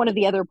is one of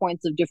the other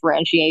points of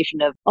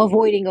differentiation of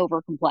avoiding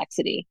over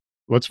complexity.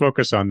 Let's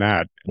focus on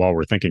that while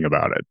we're thinking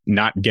about it.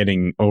 Not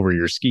getting over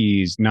your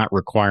skis, not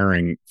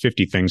requiring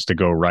 50 things to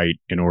go right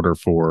in order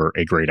for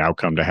a great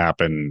outcome to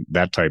happen,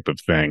 that type of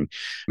thing.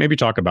 Maybe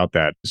talk about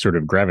that sort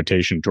of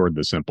gravitation toward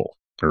the simple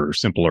or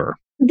simpler.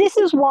 This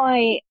is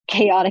why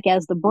Chaotic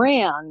as the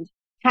brand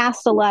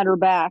has to ladder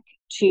back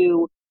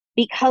to,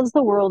 because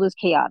the world is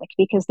chaotic,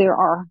 because there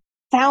are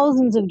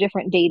thousands of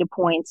different data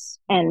points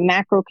and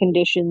macro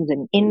conditions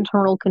and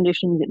internal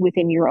conditions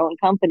within your own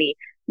company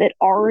that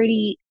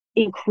already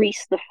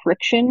increase the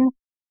friction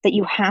that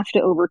you have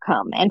to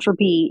overcome.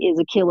 Entropy is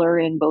a killer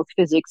in both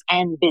physics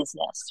and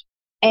business.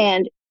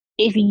 And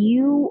if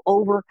you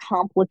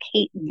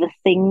overcomplicate the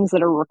things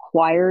that are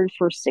required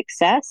for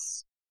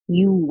success,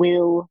 you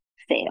will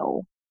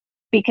fail.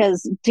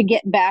 Because to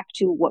get back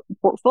to what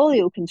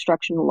portfolio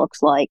construction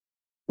looks like,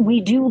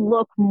 we do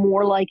look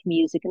more like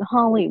music in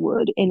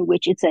Hollywood, in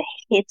which it's a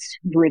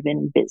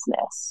hits-driven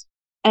business.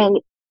 And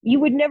you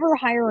would never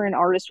hire an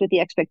artist with the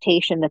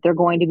expectation that they're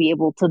going to be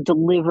able to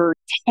deliver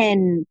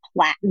 10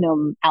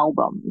 platinum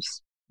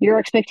albums. Your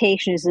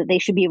expectation is that they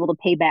should be able to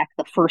pay back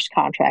the first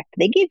contract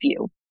they give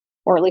you,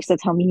 or at least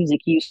that's how music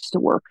used to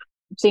work.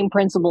 Same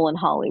principle in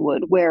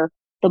Hollywood, where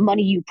the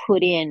money you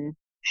put in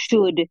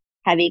should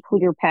have a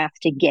clear path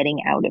to getting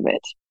out of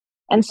it.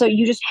 And so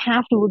you just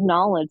have to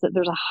acknowledge that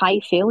there's a high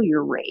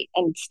failure rate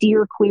and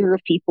steer clear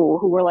of people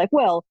who are like,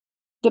 well,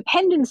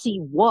 dependency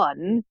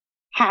 1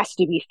 has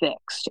to be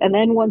fixed. And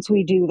then once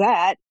we do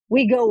that,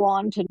 we go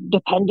on to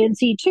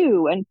dependency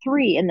 2 and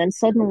 3. And then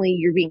suddenly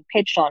you're being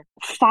pitched on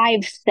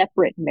 5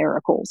 separate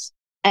miracles.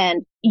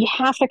 And you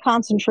have to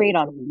concentrate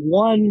on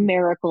one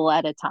miracle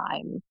at a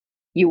time.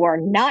 You are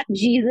not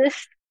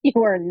Jesus.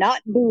 You are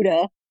not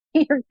Buddha.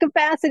 Your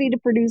capacity to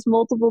produce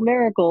multiple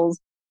miracles,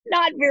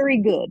 not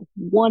very good,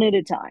 one at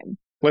a time.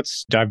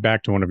 Let's dive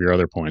back to one of your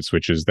other points,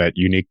 which is that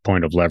unique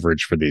point of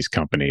leverage for these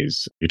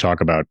companies. You talk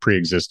about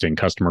pre-existing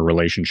customer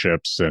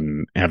relationships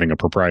and having a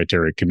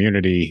proprietary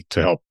community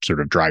to help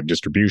sort of drive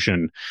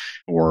distribution,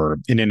 or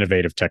an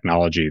innovative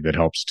technology that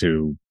helps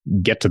to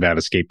get to that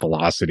escape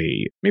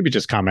velocity. Maybe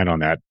just comment on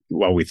that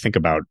while we think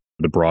about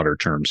the broader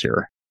terms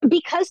here.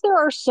 Because there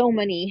are so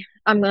many,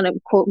 I'm going to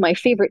quote my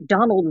favorite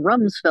Donald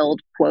Rumsfeld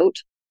quote.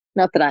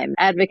 Not that I'm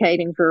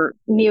advocating for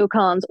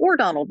neocons or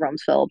Donald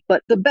Rumsfeld,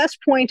 but the best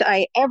point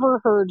I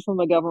ever heard from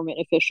a government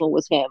official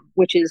was him,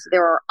 which is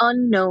there are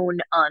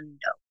unknown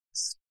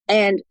unknowns.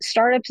 And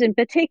startups in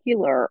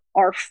particular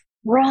are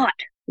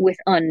fraught with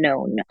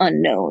unknown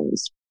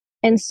unknowns.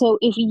 And so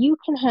if you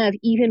can have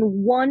even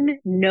one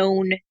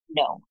known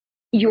known,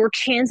 your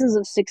chances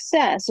of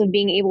success of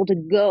being able to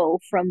go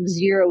from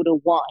 0 to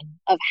 1,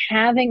 of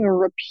having a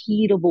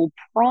repeatable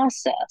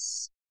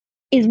process,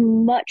 is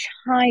much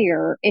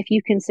higher if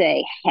you can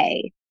say,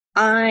 hey,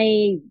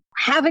 I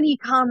have an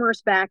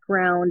e-commerce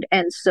background,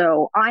 and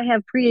so I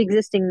have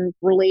pre-existing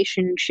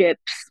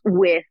relationships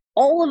with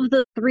all of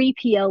the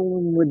 3PL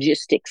and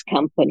logistics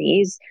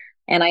companies,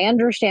 and I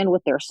understand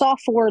what their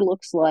software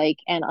looks like,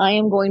 and I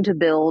am going to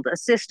build a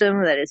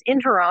system that is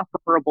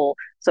interoperable,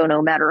 so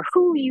no matter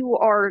who you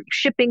are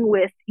shipping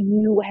with,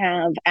 you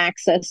have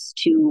access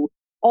to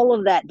all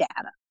of that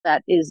data.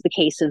 That is the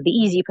case of the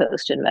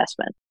EasyPost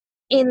investment.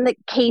 In the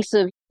case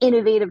of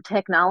innovative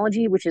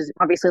technology, which is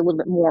obviously a little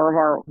bit more of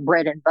our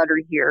bread and butter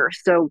here.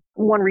 So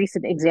one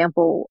recent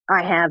example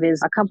I have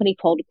is a company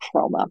called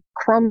Chroma.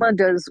 Chroma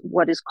does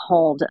what is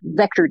called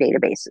vector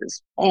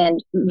databases.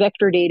 And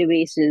vector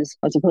databases,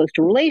 as opposed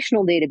to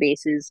relational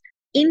databases,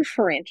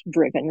 inferent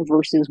driven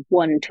versus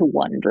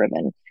one-to-one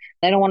driven.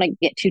 I don't want to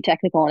get too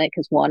technical on it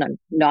because, one, I'm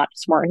not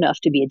smart enough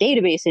to be a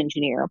database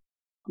engineer.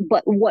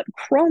 But what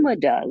Chroma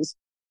does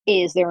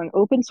is they're an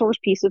open source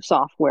piece of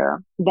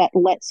software that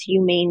lets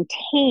you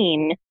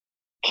maintain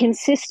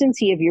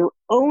consistency of your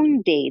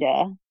own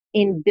data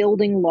in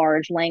building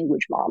large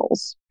language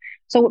models.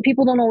 So what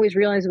people don't always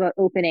realize about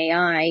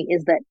OpenAI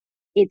is that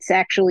it's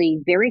actually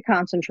very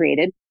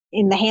concentrated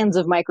in the hands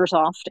of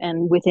Microsoft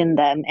and within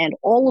them, and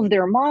all of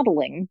their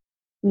modeling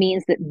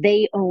means that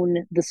they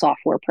own the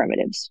software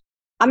primitives.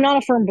 I'm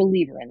not a firm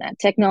believer in that.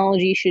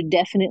 Technology should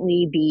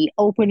definitely be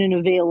open and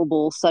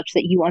available such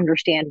that you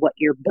understand what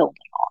you're building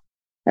on.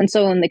 And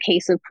so in the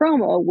case of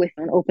Chroma with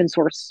an open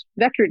source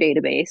vector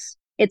database,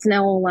 it's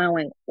now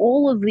allowing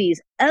all of these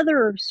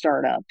other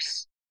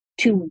startups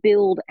to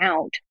build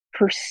out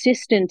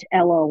persistent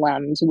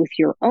LLMs with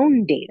your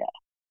own data,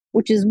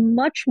 which is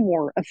much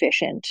more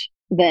efficient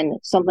than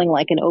something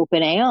like an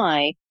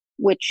OpenAI,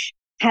 which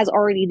has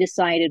already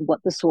decided what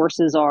the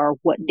sources are,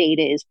 what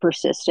data is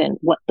persistent,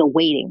 what the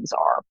weightings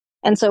are.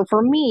 And so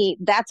for me,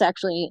 that's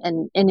actually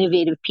an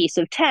innovative piece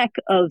of tech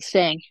of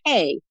saying,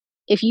 hey,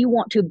 if you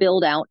want to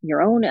build out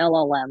your own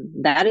LLM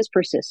that is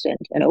persistent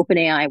and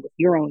OpenAI with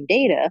your own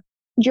data,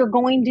 you're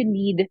going to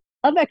need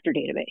a vector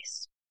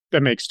database.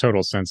 That makes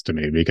total sense to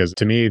me, because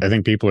to me, I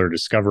think people are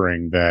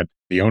discovering that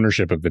the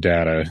ownership of the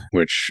data,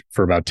 which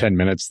for about 10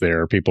 minutes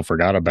there, people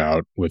forgot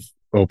about with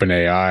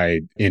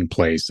OpenAI in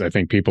place. I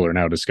think people are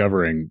now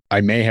discovering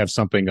I may have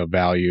something of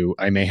value.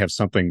 I may have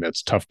something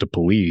that's tough to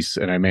police,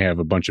 and I may have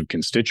a bunch of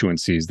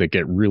constituencies that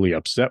get really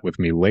upset with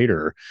me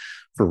later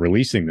for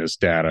releasing this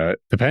data.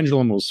 The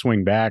pendulum will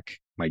swing back,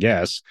 my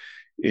guess,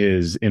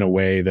 is in a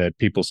way that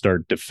people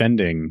start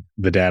defending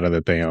the data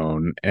that they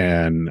own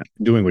and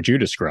doing what you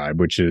describe,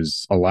 which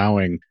is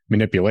allowing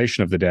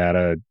manipulation of the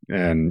data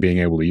and being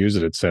able to use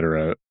it, et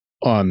cetera,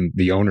 on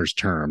the owner's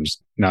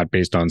terms, not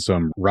based on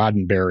some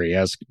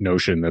Roddenberry-esque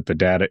notion that the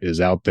data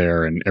is out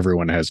there and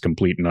everyone has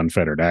complete and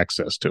unfettered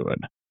access to it.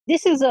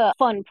 This is a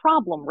fun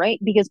problem, right?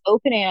 Because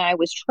OpenAI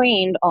was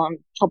trained on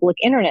public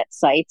internet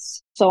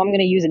sites. So I'm going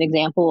to use an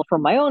example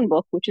from my own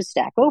book, which is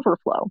Stack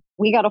Overflow.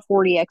 We got a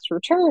 40x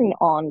return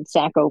on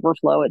Stack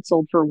Overflow. It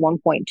sold for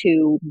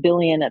 $1.2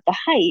 billion at the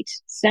height.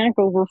 Stack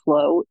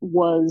Overflow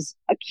was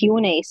a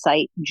Q&A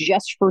site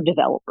just for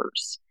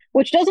developers,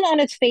 which doesn't on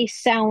its face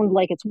sound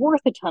like it's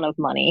worth a ton of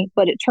money,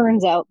 but it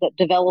turns out that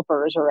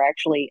developers are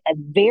actually a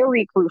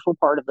very crucial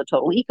part of the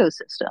total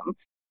ecosystem.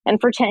 And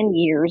for 10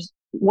 years,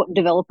 what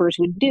developers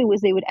would do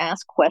is they would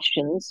ask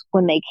questions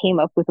when they came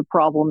up with a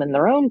problem in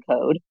their own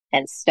code,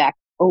 and Stack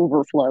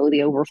Overflow,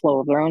 the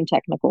overflow of their own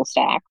technical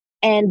stack.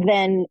 And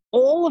then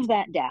all of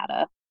that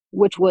data,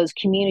 which was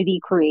community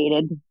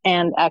created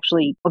and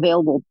actually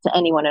available to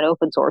anyone in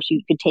open source,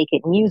 you could take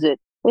it and use it,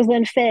 was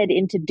then fed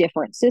into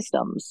different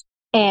systems.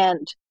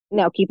 And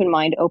now keep in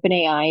mind,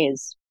 OpenAI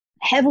is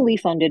heavily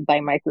funded by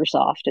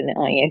Microsoft. And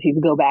if you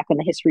go back in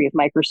the history of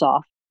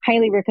Microsoft,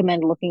 highly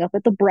recommend looking up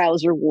at the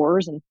browser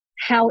wars and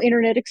how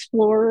Internet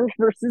Explorer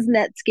versus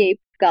Netscape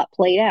got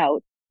played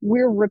out.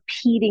 We're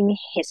repeating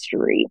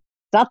history.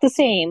 It's not the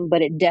same,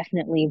 but it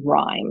definitely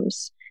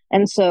rhymes.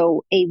 And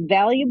so a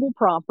valuable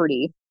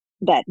property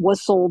that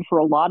was sold for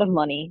a lot of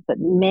money, that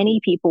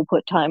many people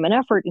put time and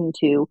effort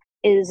into,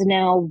 is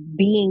now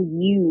being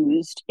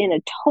used in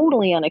a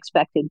totally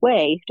unexpected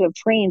way to have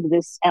trained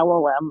this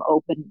LLM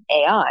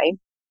OpenAI.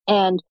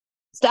 And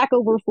Stack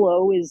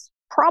Overflow is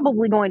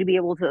probably going to be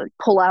able to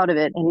pull out of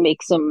it and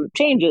make some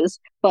changes,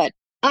 but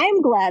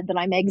I'm glad that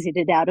I'm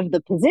exited out of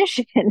the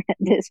position at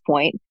this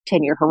point.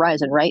 10-year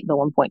horizon, right? The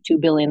 $1.2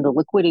 billion, the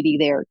liquidity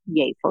there,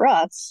 yay for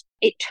us.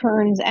 It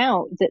turns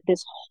out that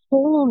this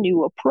whole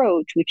new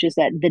approach, which is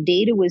that the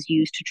data was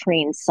used to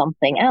train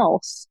something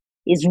else,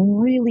 is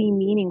really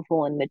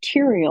meaningful and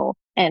material.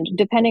 And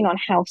depending on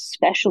how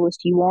specialist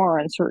you are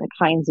on certain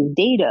kinds of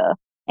data,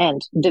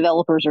 and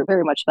developers are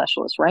very much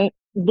specialists, right?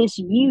 This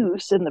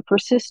use and the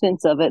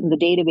persistence of it and the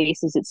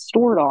databases it's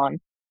stored on,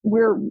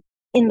 we're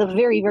in the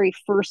very, very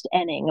first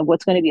inning of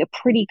what's going to be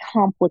a pretty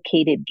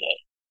complicated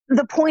game.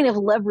 The point of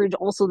leverage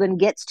also then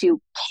gets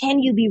to, can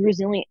you be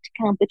resilient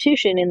to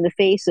competition in the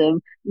face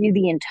of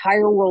the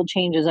entire world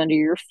changes under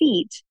your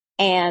feet?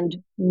 And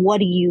what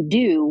do you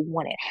do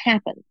when it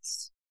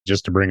happens?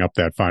 just to bring up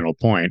that final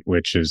point,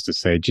 which is to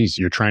say, geez,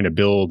 you're trying to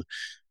build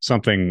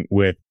something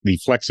with the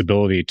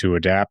flexibility to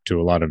adapt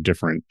to a lot of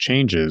different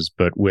changes,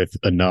 but with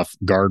enough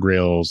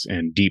guardrails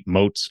and deep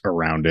moats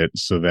around it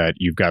so that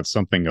you've got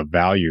something of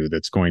value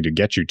that's going to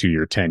get you to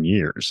your 10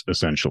 years,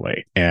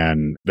 essentially.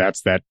 And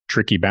that's that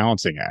tricky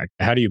balancing act.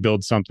 How do you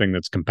build something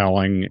that's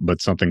compelling,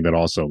 but something that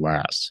also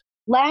lasts?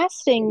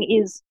 Lasting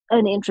is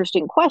an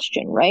interesting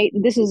question, right?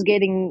 This is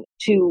getting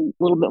to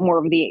a little bit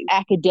more of the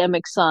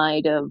academic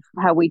side of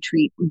how we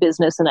treat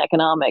business and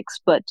economics,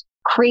 but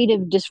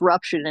creative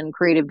disruption and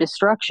creative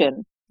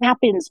destruction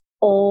happens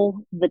all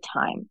the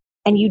time.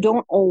 And you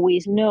don't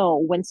always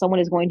know when someone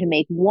is going to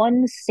make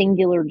one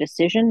singular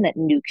decision that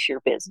nukes your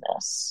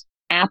business.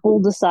 Apple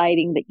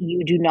deciding that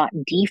you do not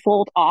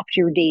default opt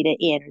your data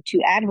in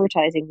to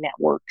advertising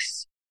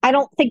networks. I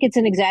don't think it's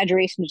an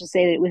exaggeration to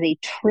say that it was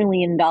 $1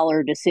 trillion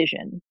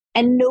decision.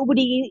 And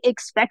nobody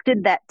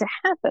expected that to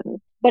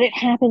happen. But it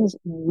happens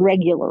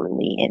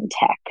regularly in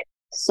tech.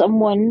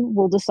 Someone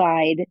will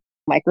decide,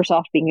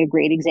 Microsoft being a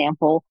great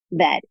example,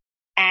 that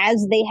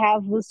as they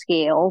have the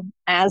scale,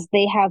 as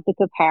they have the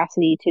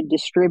capacity to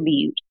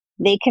distribute,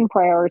 they can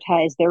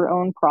prioritize their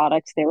own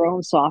products, their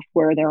own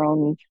software, their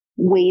own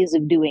ways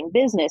of doing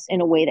business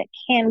in a way that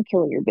can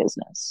kill your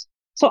business.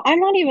 So I'm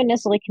not even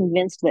necessarily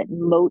convinced that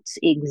moats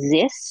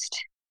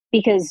exist,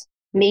 because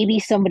maybe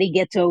somebody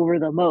gets over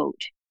the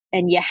moat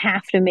and you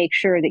have to make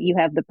sure that you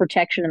have the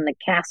protection in the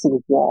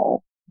castle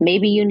wall.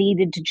 Maybe you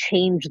needed to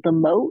change the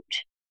moat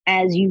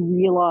as you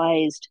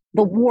realized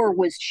the war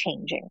was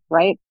changing,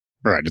 right?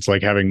 Right. It's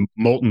like having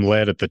molten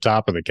lead at the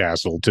top of the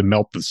castle to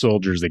melt the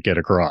soldiers that get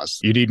across.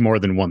 You need more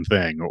than one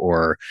thing,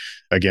 or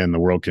again, the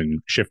world can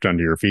shift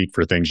under your feet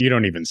for things you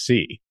don't even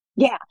see.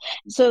 Yeah.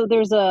 So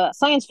there's a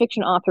science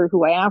fiction author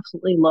who I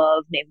absolutely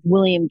love named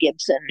William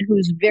Gibson,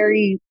 whose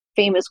very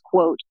famous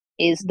quote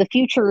is, "The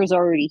future is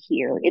already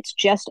here. It's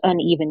just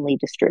unevenly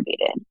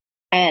distributed."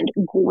 And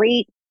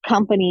great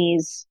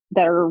companies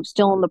that are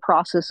still in the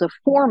process of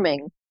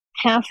forming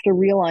have to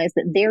realize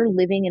that they're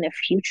living in a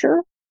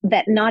future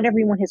that not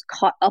everyone has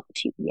caught up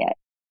to yet.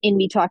 In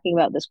me talking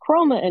about this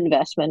Chroma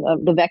investment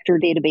of the vector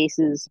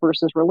databases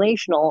versus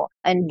relational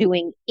and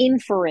doing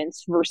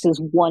inference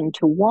versus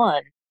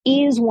one-to-one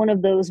is one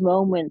of those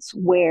moments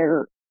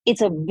where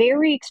it's a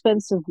very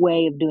expensive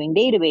way of doing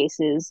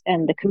databases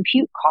and the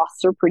compute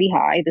costs are pretty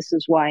high. This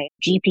is why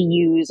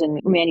GPUs and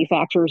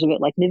manufacturers of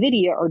it like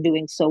NVIDIA are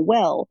doing so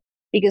well,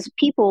 because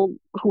people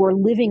who are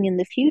living in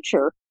the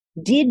future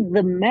did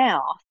the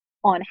math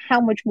on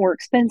how much more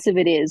expensive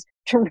it is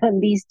to run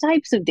these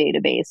types of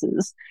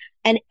databases.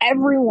 And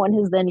everyone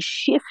has then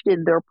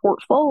shifted their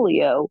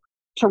portfolio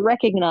to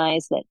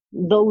recognize that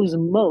those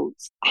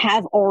moats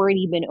have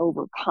already been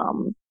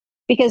overcome.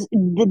 Because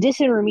the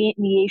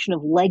disintermediation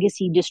of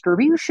legacy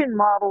distribution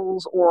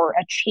models or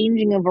a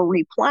changing of a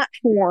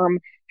replatform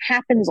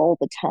happens all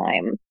the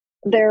time.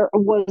 There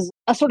was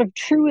a sort of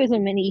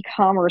truism in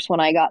e-commerce when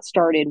I got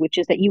started, which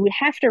is that you would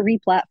have to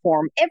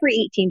replatform every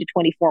 18 to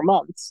 24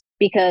 months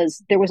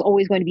because there was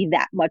always going to be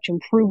that much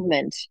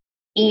improvement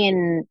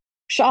in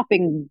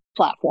shopping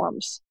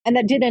platforms. And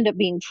that did end up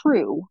being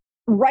true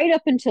right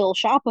up until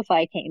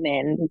Shopify came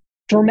in,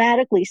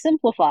 dramatically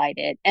simplified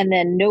it, and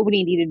then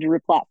nobody needed to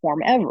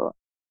replatform ever.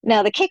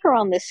 Now, the kicker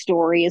on this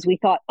story is we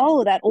thought,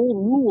 oh, that old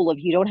rule of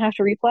you don't have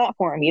to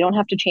replatform, you don't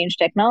have to change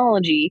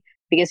technology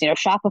because,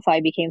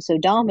 Shopify became so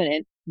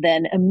dominant,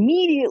 then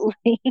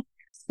immediately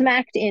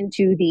smacked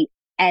into the,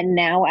 and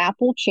now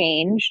Apple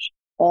changed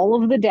all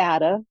of the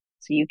data,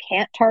 so you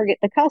can't target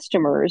the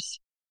customers.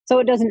 So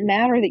it doesn't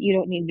matter that you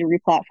don't need to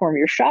replatform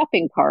your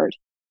shopping cart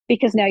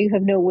because now you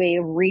have no way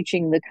of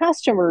reaching the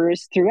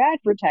customers through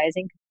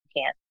advertising.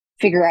 You can't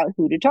figure out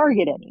who to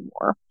target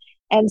anymore.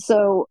 And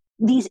so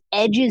these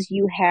edges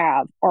you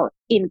have are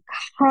in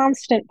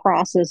constant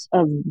process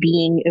of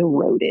being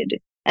eroded.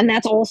 And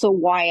that's also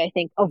why I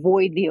think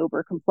avoid the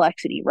over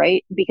complexity,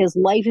 right? Because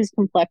life is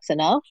complex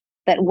enough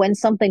that when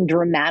something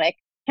dramatic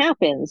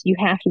happens, you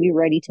have to be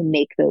ready to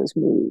make those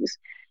moves.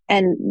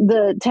 And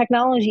the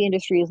technology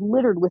industry is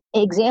littered with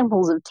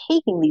examples of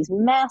taking these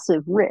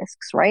massive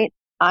risks, right?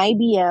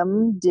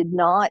 IBM did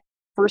not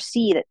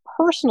foresee that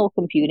personal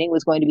computing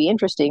was going to be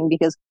interesting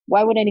because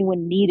why would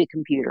anyone need a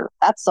computer?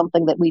 That's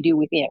something that we do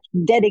with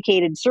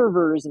dedicated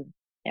servers, and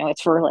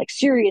it's for like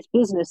serious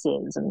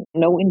businesses, and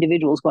no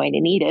individual is going to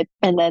need it.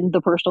 And then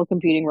the personal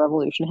computing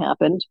revolution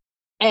happened,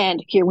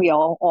 and here we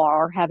all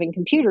are having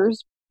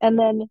computers. And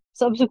then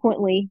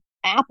subsequently,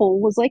 Apple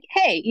was like,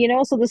 hey,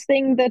 so this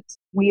thing that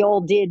we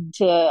all did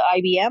to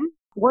IBM,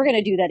 we're going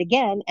to do that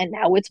again. And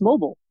now it's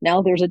mobile.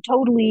 Now there's a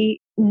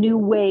totally new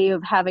way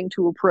of having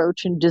to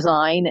approach and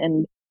design.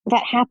 And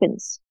that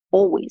happens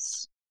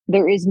always.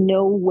 There is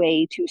no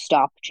way to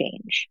stop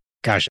change.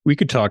 Gosh, we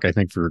could talk, I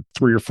think, for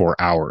 3 or 4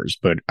 hours,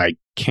 but I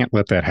can't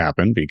let that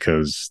happen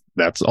because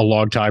that's a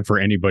long time for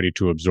anybody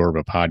to absorb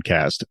a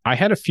podcast. I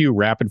had a few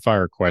rapid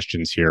fire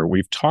questions here.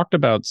 We've talked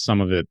about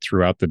some of it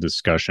throughout the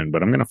discussion,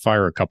 but I'm going to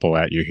fire a couple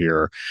at you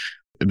here.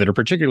 that are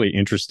particularly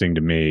interesting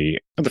to me.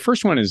 The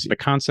first one is the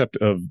concept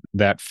of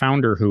that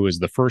founder who is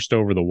the first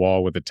over the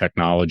wall with the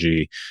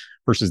technology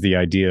versus the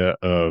idea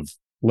of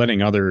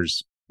letting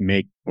others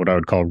make what I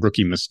would call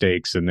rookie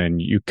mistakes. And then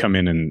you come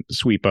in and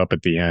sweep up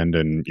at the end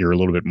and you're a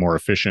little bit more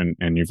efficient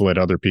and you've let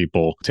other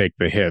people take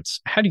the hits.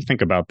 How do you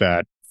think about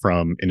that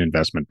from an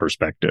investment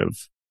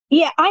perspective?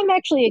 Yeah, I'm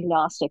actually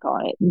agnostic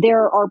on it.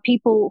 There are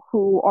people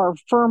who are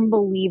firm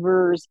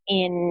believers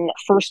in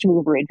first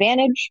mover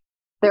advantage.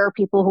 There are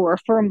people who are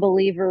firm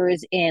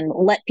believers in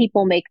let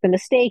people make the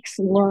mistakes,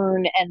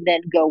 learn, and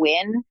then go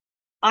in.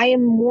 I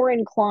am more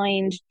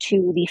inclined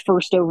to the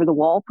first over the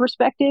wall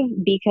perspective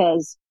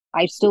because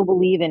I still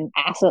believe in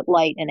asset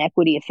light and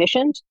equity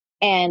efficient,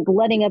 and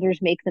letting others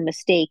make the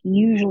mistake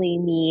usually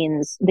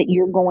means that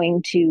you're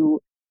going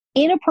to,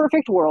 in a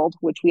perfect world,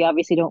 which we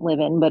obviously don't live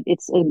in, but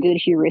it's a good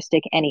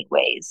heuristic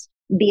anyways,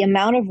 the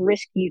amount of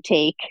risk you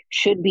take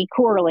should be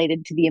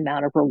correlated to the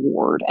amount of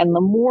reward. And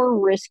the more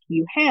risk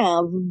you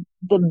have,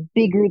 the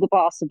bigger the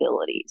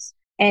possibilities.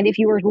 And if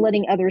you are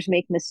letting others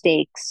make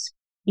mistakes,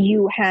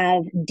 you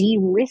have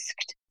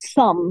de-risked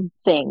some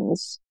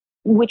things,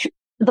 which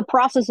the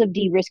process of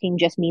de-risking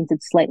just means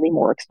it's slightly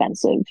more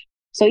expensive.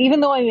 So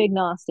even though I'm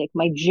agnostic,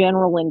 my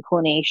general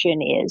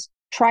inclination is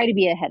try to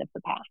be ahead of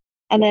the pack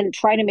and then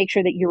try to make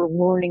sure that you're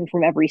learning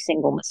from every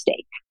single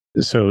mistake.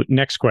 So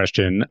next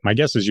question, my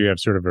guess is you have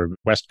sort of a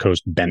West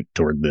Coast bent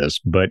toward this,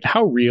 but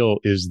how real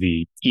is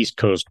the East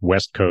Coast,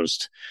 West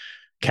Coast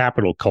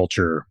capital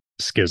culture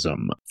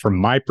schism? From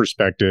my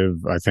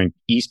perspective, I think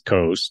East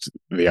Coast,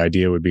 the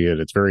idea would be that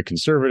it's very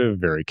conservative,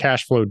 very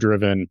cash flow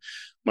driven,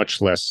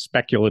 much less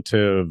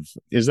speculative.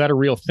 Is that a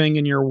real thing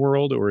in your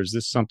world, or is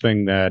this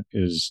something that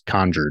is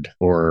conjured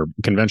or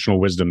conventional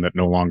wisdom that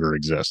no longer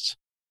exists?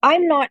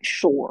 I'm not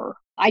sure.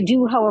 I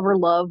do, however,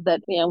 love that,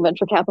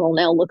 venture capital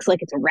now looks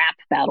like it's a rap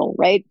battle,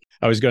 right?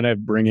 I was going to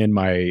bring in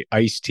my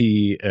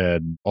Ice-T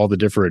and all the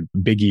different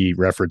Biggie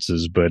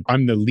references, but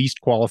I'm the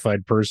least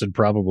qualified person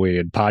probably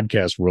in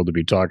podcast world to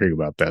be talking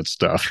about that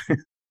stuff.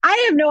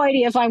 I have no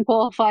idea if I'm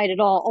qualified at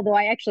all, although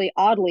I actually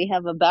oddly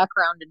have a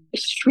background in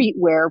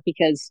streetwear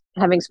because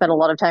having spent a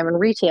lot of time in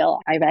retail,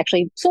 I've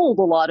actually sold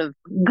a lot of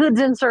goods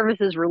and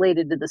services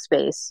related to the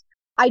space.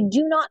 I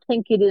do not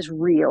think it is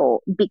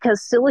real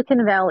because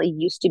Silicon Valley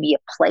used to be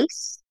a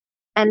place,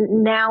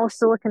 and now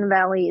Silicon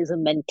Valley is a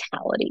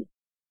mentality.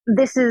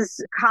 This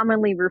is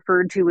commonly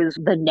referred to as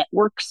the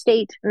network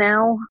state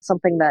now,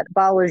 something that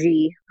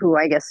Balaji, who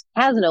I guess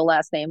has no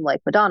last name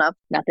like Madonna,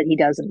 not that he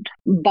doesn't,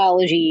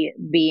 Balaji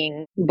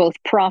being both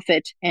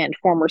prophet and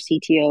former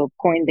CTO of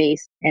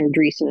Coinbase and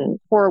Andreessen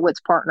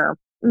Horowitz partner,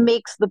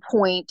 makes the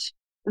point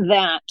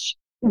that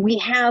we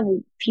have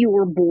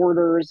fewer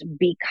borders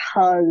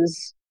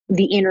because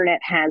the internet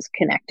has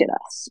connected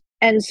us.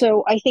 And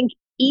so I think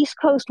East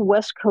Coast,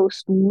 West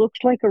Coast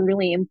looked like a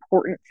really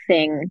important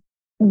thing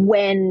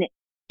when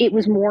it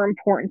was more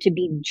important to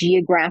be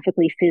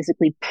geographically,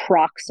 physically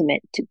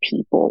proximate to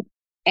people.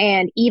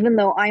 And even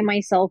though I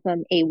myself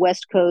am a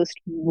West Coast,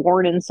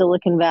 born in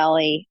Silicon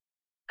Valley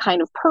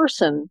kind of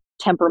person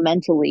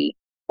temperamentally,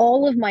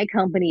 all of my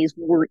companies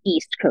were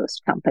East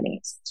Coast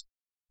companies.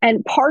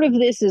 And part of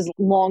this is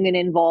long and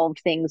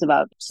involved things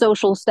about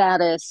social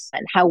status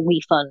and how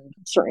we fund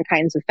certain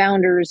kinds of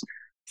founders.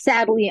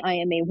 Sadly, I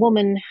am a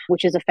woman,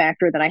 which is a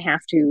factor that I have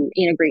to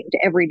integrate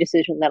into every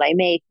decision that I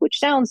make, which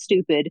sounds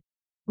stupid,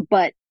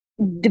 but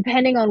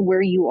depending on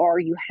where you are,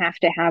 you have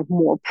to have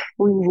more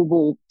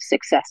provable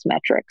success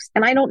metrics.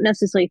 And I don't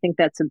necessarily think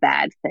that's a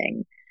bad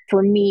thing.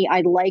 For me,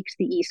 I liked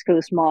the East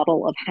Coast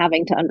model of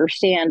having to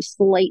understand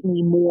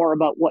slightly more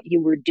about what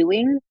you were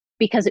doing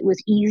because it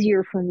was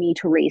easier for me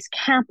to raise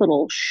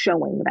capital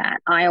showing that.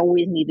 I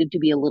always needed to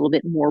be a little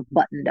bit more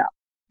buttoned up.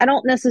 I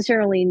don't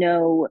necessarily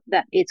know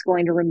that it's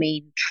going to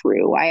remain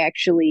true. I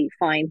actually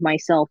find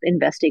myself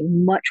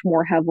investing much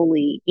more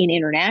heavily in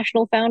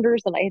international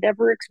founders than I had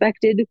ever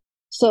expected.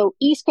 So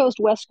East Coast,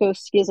 West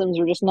Coast schisms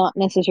are just not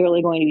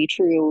necessarily going to be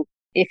true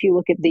if you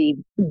look at the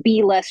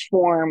be less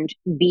formed,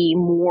 be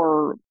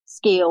more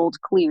scaled,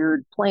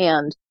 cleared,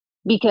 planned,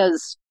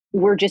 because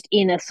we're just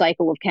in a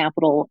cycle of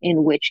capital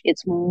in which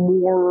it's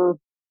more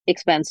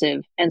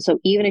expensive. And so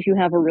even if you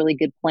have a really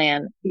good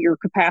plan, your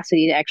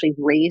capacity to actually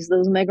raise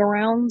those mega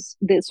rounds,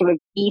 the sort of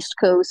East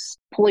Coast,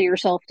 pull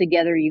yourself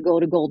together, you go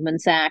to Goldman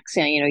Sachs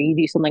and, you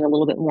do something a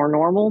little bit more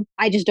normal.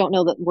 I just don't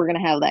know that we're going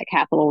to have that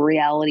capital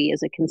reality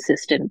as a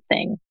consistent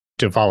thing.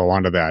 To follow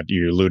on to that,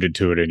 you alluded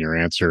to it in your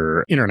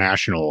answer,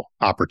 international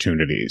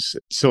opportunities.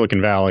 Silicon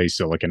Valley,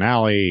 Silicon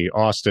Alley,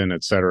 Austin,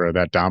 et cetera,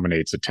 that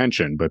dominates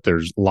attention. But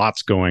there's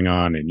lots going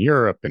on in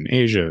Europe and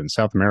Asia and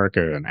South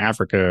America and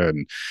Africa.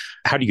 And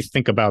how do you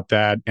think about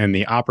that and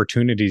the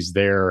opportunities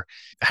there?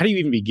 How do you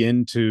even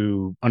begin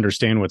to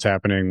understand what's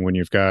happening when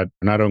you've got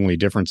not only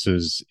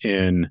differences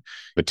in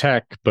the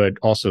tech, but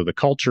also the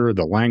culture,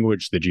 the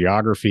language, the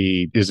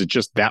geography? Is it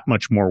just that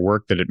much more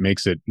work that it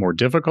makes it more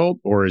difficult?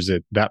 Or is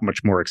it that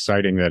much more exciting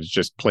that it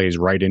just plays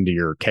right into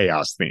your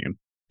chaos theme?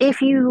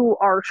 If you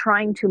are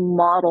trying to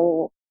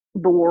model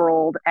the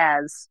world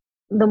as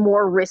the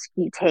more risk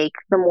you take,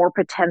 the more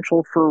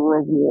potential for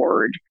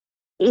reward.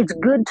 It's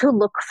good to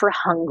look for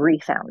hungry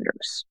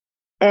founders.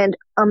 And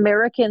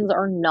Americans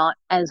are not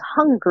as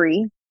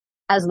hungry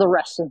as the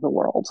rest of the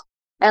world.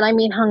 And I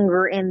mean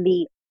hunger in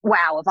the,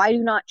 wow, if I do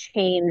not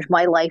change,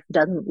 my life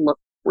doesn't look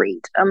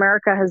great.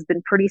 America has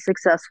been pretty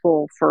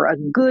successful for a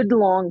good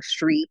long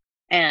streak,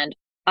 and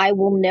I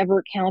will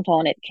never count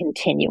on it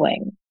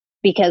continuing.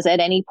 Because at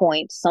any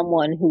point,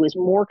 someone who is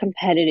more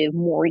competitive,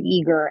 more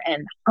eager,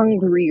 and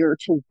hungrier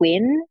to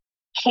win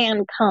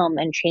can come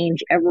and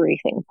change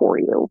everything for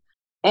you.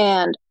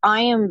 And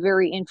I am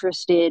very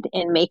interested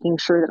in making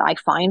sure that I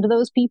find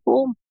those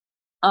people.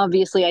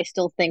 Obviously, I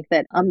still think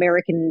that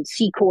American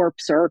C Corps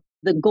are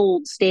the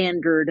gold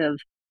standard of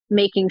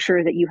making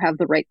sure that you have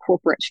the right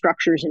corporate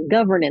structures and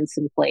governance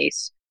in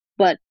place.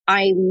 But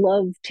I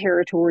love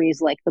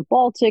territories like the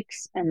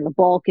Baltics and the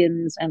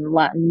Balkans and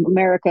Latin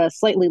America,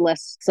 slightly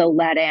less so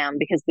LATAM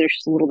because there's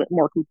just a little bit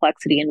more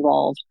complexity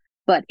involved.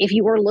 But if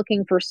you are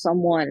looking for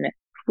someone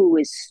who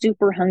is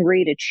super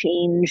hungry to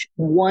change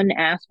one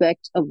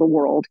aspect of the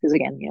world, because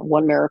again,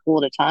 one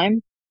miracle at a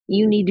time,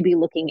 you need to be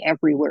looking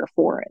everywhere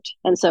for it.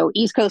 And so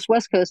East Coast,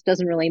 West Coast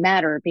doesn't really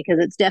matter because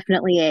it's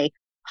definitely a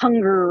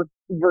hunger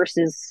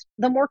versus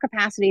the more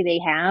capacity they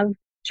have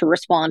to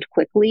respond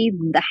quickly,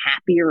 the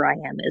happier I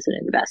am as an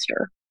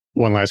investor.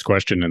 One last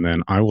question, and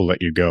then I will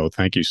let you go.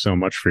 Thank you so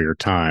much for your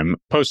time.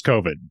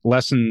 Post-COVID,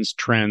 lessons,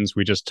 trends,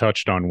 we just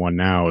touched on one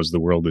now as the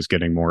world is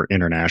getting more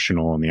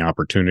international and the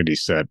opportunity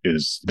set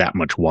is that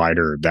much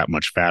wider, that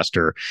much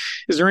faster.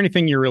 Is there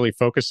anything you're really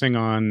focusing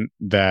on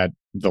that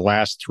the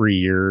last 3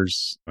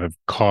 years have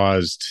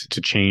caused to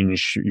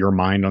change your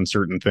mind on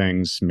certain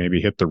things, maybe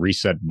hit the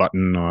reset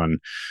button on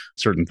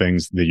certain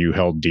things that you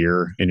held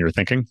dear in your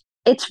thinking?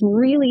 It's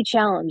really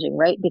challenging,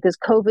 right? Because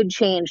COVID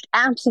changed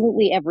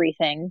absolutely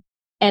everything.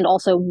 And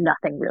also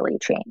nothing really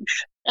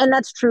changed. And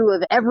that's true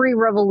of every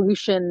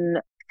revolution,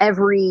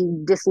 every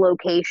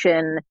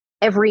dislocation,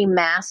 every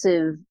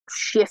massive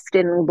shift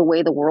in the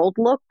way the world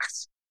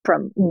looks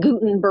from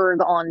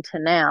Gutenberg on to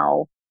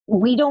now.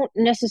 We don't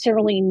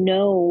necessarily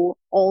know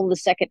all the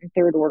second and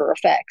third order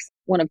effects.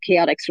 One of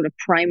chaotic sort of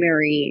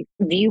primary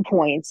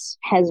viewpoints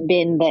has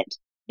been that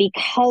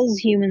because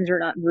humans are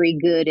not very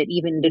good at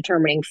even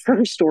determining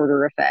first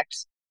order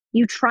effects,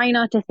 you try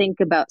not to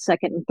think about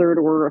second and third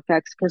order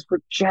effects because we're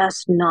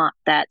just not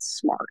that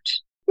smart.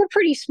 We're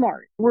pretty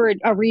smart. We're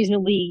a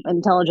reasonably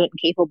intelligent and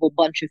capable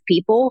bunch of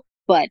people,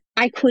 but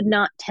I could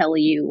not tell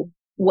you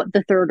what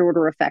the third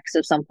order effects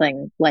of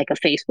something like a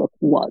Facebook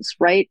was,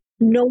 right?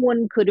 No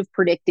one could have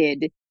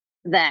predicted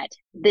that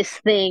this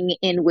thing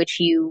in which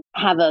you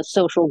have a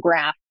social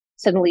graph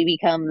suddenly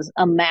becomes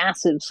a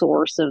massive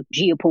source of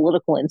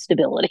geopolitical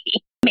instability.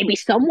 Maybe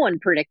someone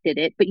predicted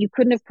it, but you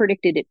couldn't have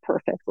predicted it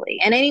perfectly.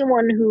 And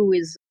anyone who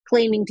is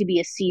claiming to be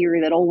a seer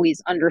that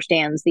always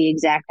understands the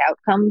exact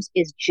outcomes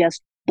is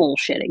just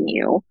bullshitting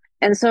you.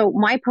 And so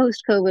my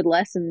post-COVID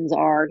lessons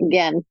are,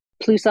 again,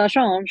 plus ça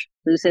change,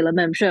 plus c'est la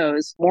même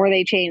chose. The more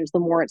they change, the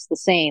more it's the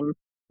same.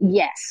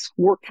 Yes,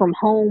 work from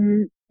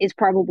home is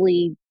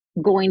probably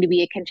going to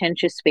be a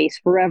contentious space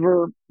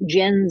forever.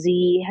 Gen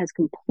Z has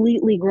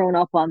completely grown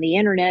up on the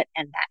internet,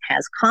 and that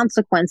has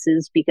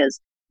consequences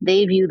because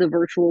they view the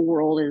virtual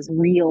world as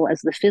real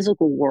as the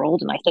physical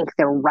world, and I think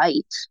they're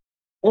right.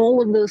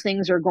 All of those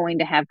things are going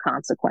to have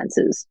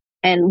consequences.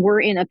 And we're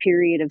in a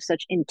period of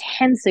such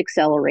intense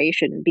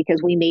acceleration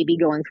because we may be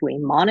going through a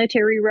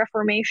monetary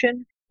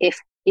reformation. If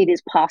it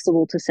is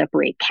possible to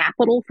separate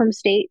capital from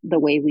state the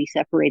way we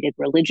separated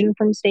religion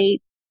from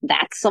state,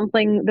 that's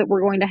something that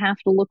we're going to have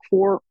to look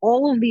for.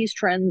 All of these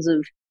trends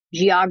of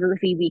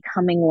geography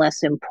becoming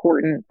less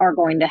important are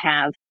going to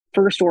have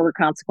first order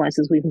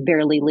consequences we've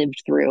barely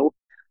lived through,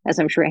 as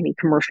I'm sure any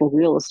commercial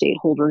real estate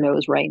holder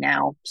knows right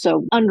now.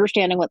 So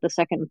understanding what the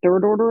second and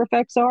third order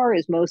effects are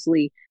is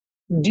mostly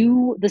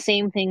do the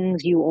same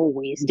things you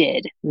always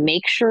did.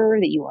 Make sure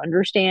that you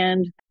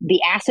understand the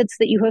assets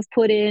that you have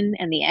put in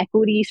and the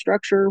equity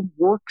structure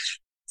works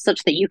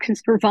such that you can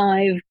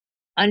survive.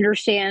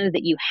 Understand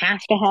that you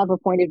have to have a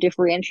point of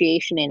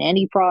differentiation in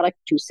any product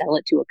to sell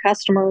it to a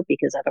customer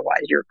because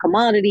otherwise you're a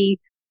commodity.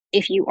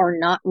 If you are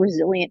not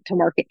resilient to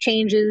market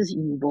changes,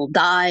 you will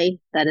die.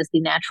 That is the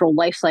natural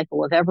life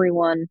cycle of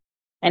everyone.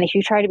 And if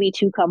you try to be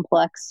too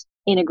complex,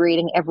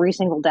 integrating every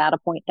single data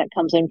point that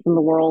comes in from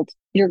the world,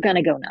 you're going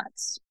to go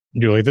nuts.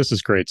 Julie, this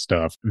is great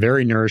stuff.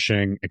 Very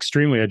nourishing,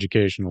 extremely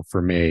educational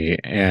for me.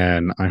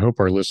 And I hope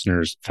our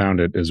listeners found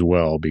it as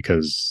well,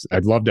 because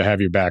I'd love to have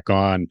you back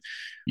on.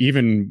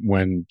 Even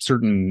when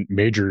certain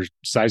major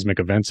seismic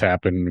events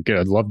happen,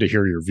 I'd love to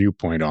hear your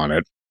viewpoint on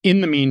it.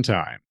 In the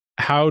meantime,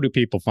 how do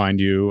people find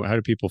you? How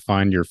do people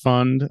find your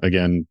fund?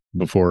 Again,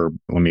 before,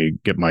 let me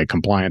get my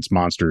compliance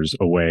monsters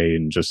away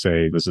and just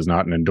say, this is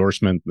not an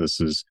endorsement. This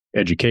is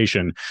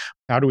education.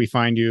 How do we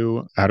find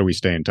you? How do we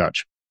stay in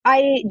touch?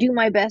 I do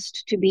my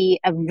best to be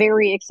a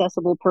very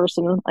accessible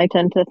person. I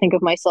tend to think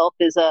of myself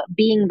as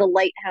being the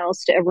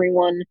lighthouse to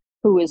everyone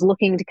who is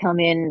looking to come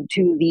in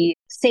to the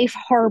safe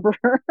harbor,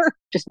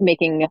 just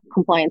making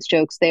compliance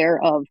jokes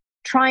there, of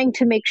trying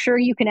to make sure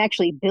you can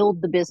actually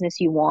build the business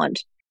you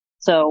want.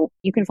 So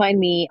you can find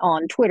me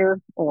on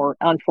Twitter, or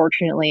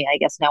unfortunately, I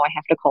guess now I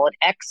have to call it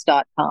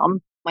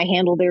x.com. My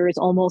handle there is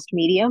Almost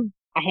Media.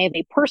 I have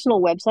a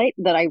personal website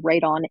that I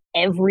write on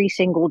every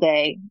single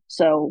day.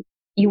 So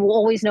you will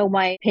always know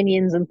my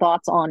opinions and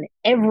thoughts on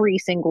every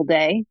single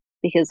day,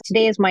 because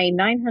today is my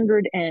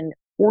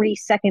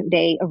 942nd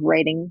day of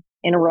writing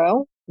in a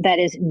row. That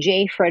is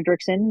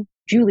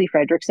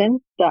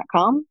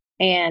JFredrickson.com.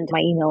 And my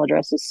email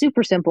address is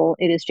super simple.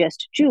 It is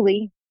just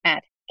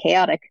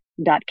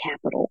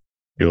julie@chaotic.capital.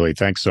 Julie,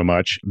 thanks so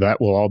much. That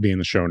will all be in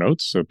the show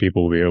notes, so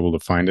people will be able to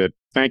find it.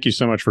 Thank you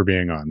so much for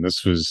being on.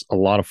 This was a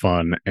lot of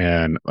fun,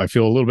 and I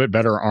feel a little bit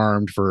better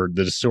armed for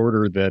the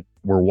disorder that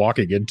we're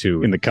walking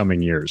into in the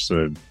coming years.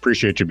 So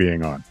appreciate you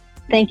being on.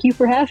 Thank you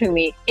for having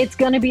me. It's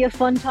going to be a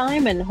fun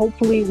time, and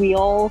hopefully we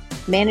all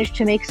manage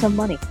to make some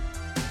money.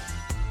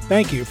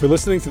 Thank you for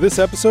listening to this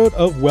episode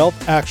of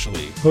Wealth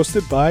Actually,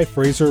 hosted by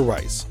Fraser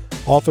Rice,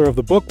 author of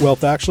the book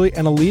Wealth Actually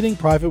and a leading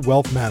private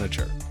wealth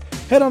manager.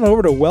 Head on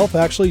over to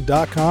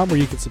wealthactually.com where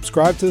you can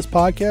subscribe to this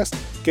podcast,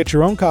 get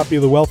your own copy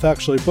of the Wealth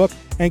Actually book,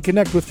 and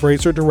connect with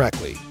Fraser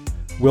directly.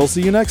 We'll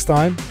see you next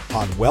time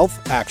on Wealth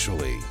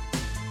Actually.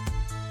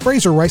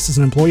 Fraser Rice is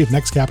an employee of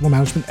Next Capital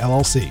Management,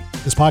 LLC.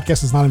 This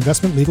podcast is not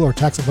investment, legal, or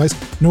tax advice,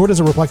 nor does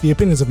it reflect the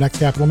opinions of Next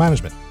Capital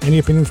Management. Any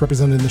opinions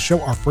represented in the show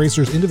are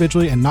Fraser's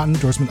individually and not an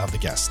endorsement of the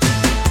guest.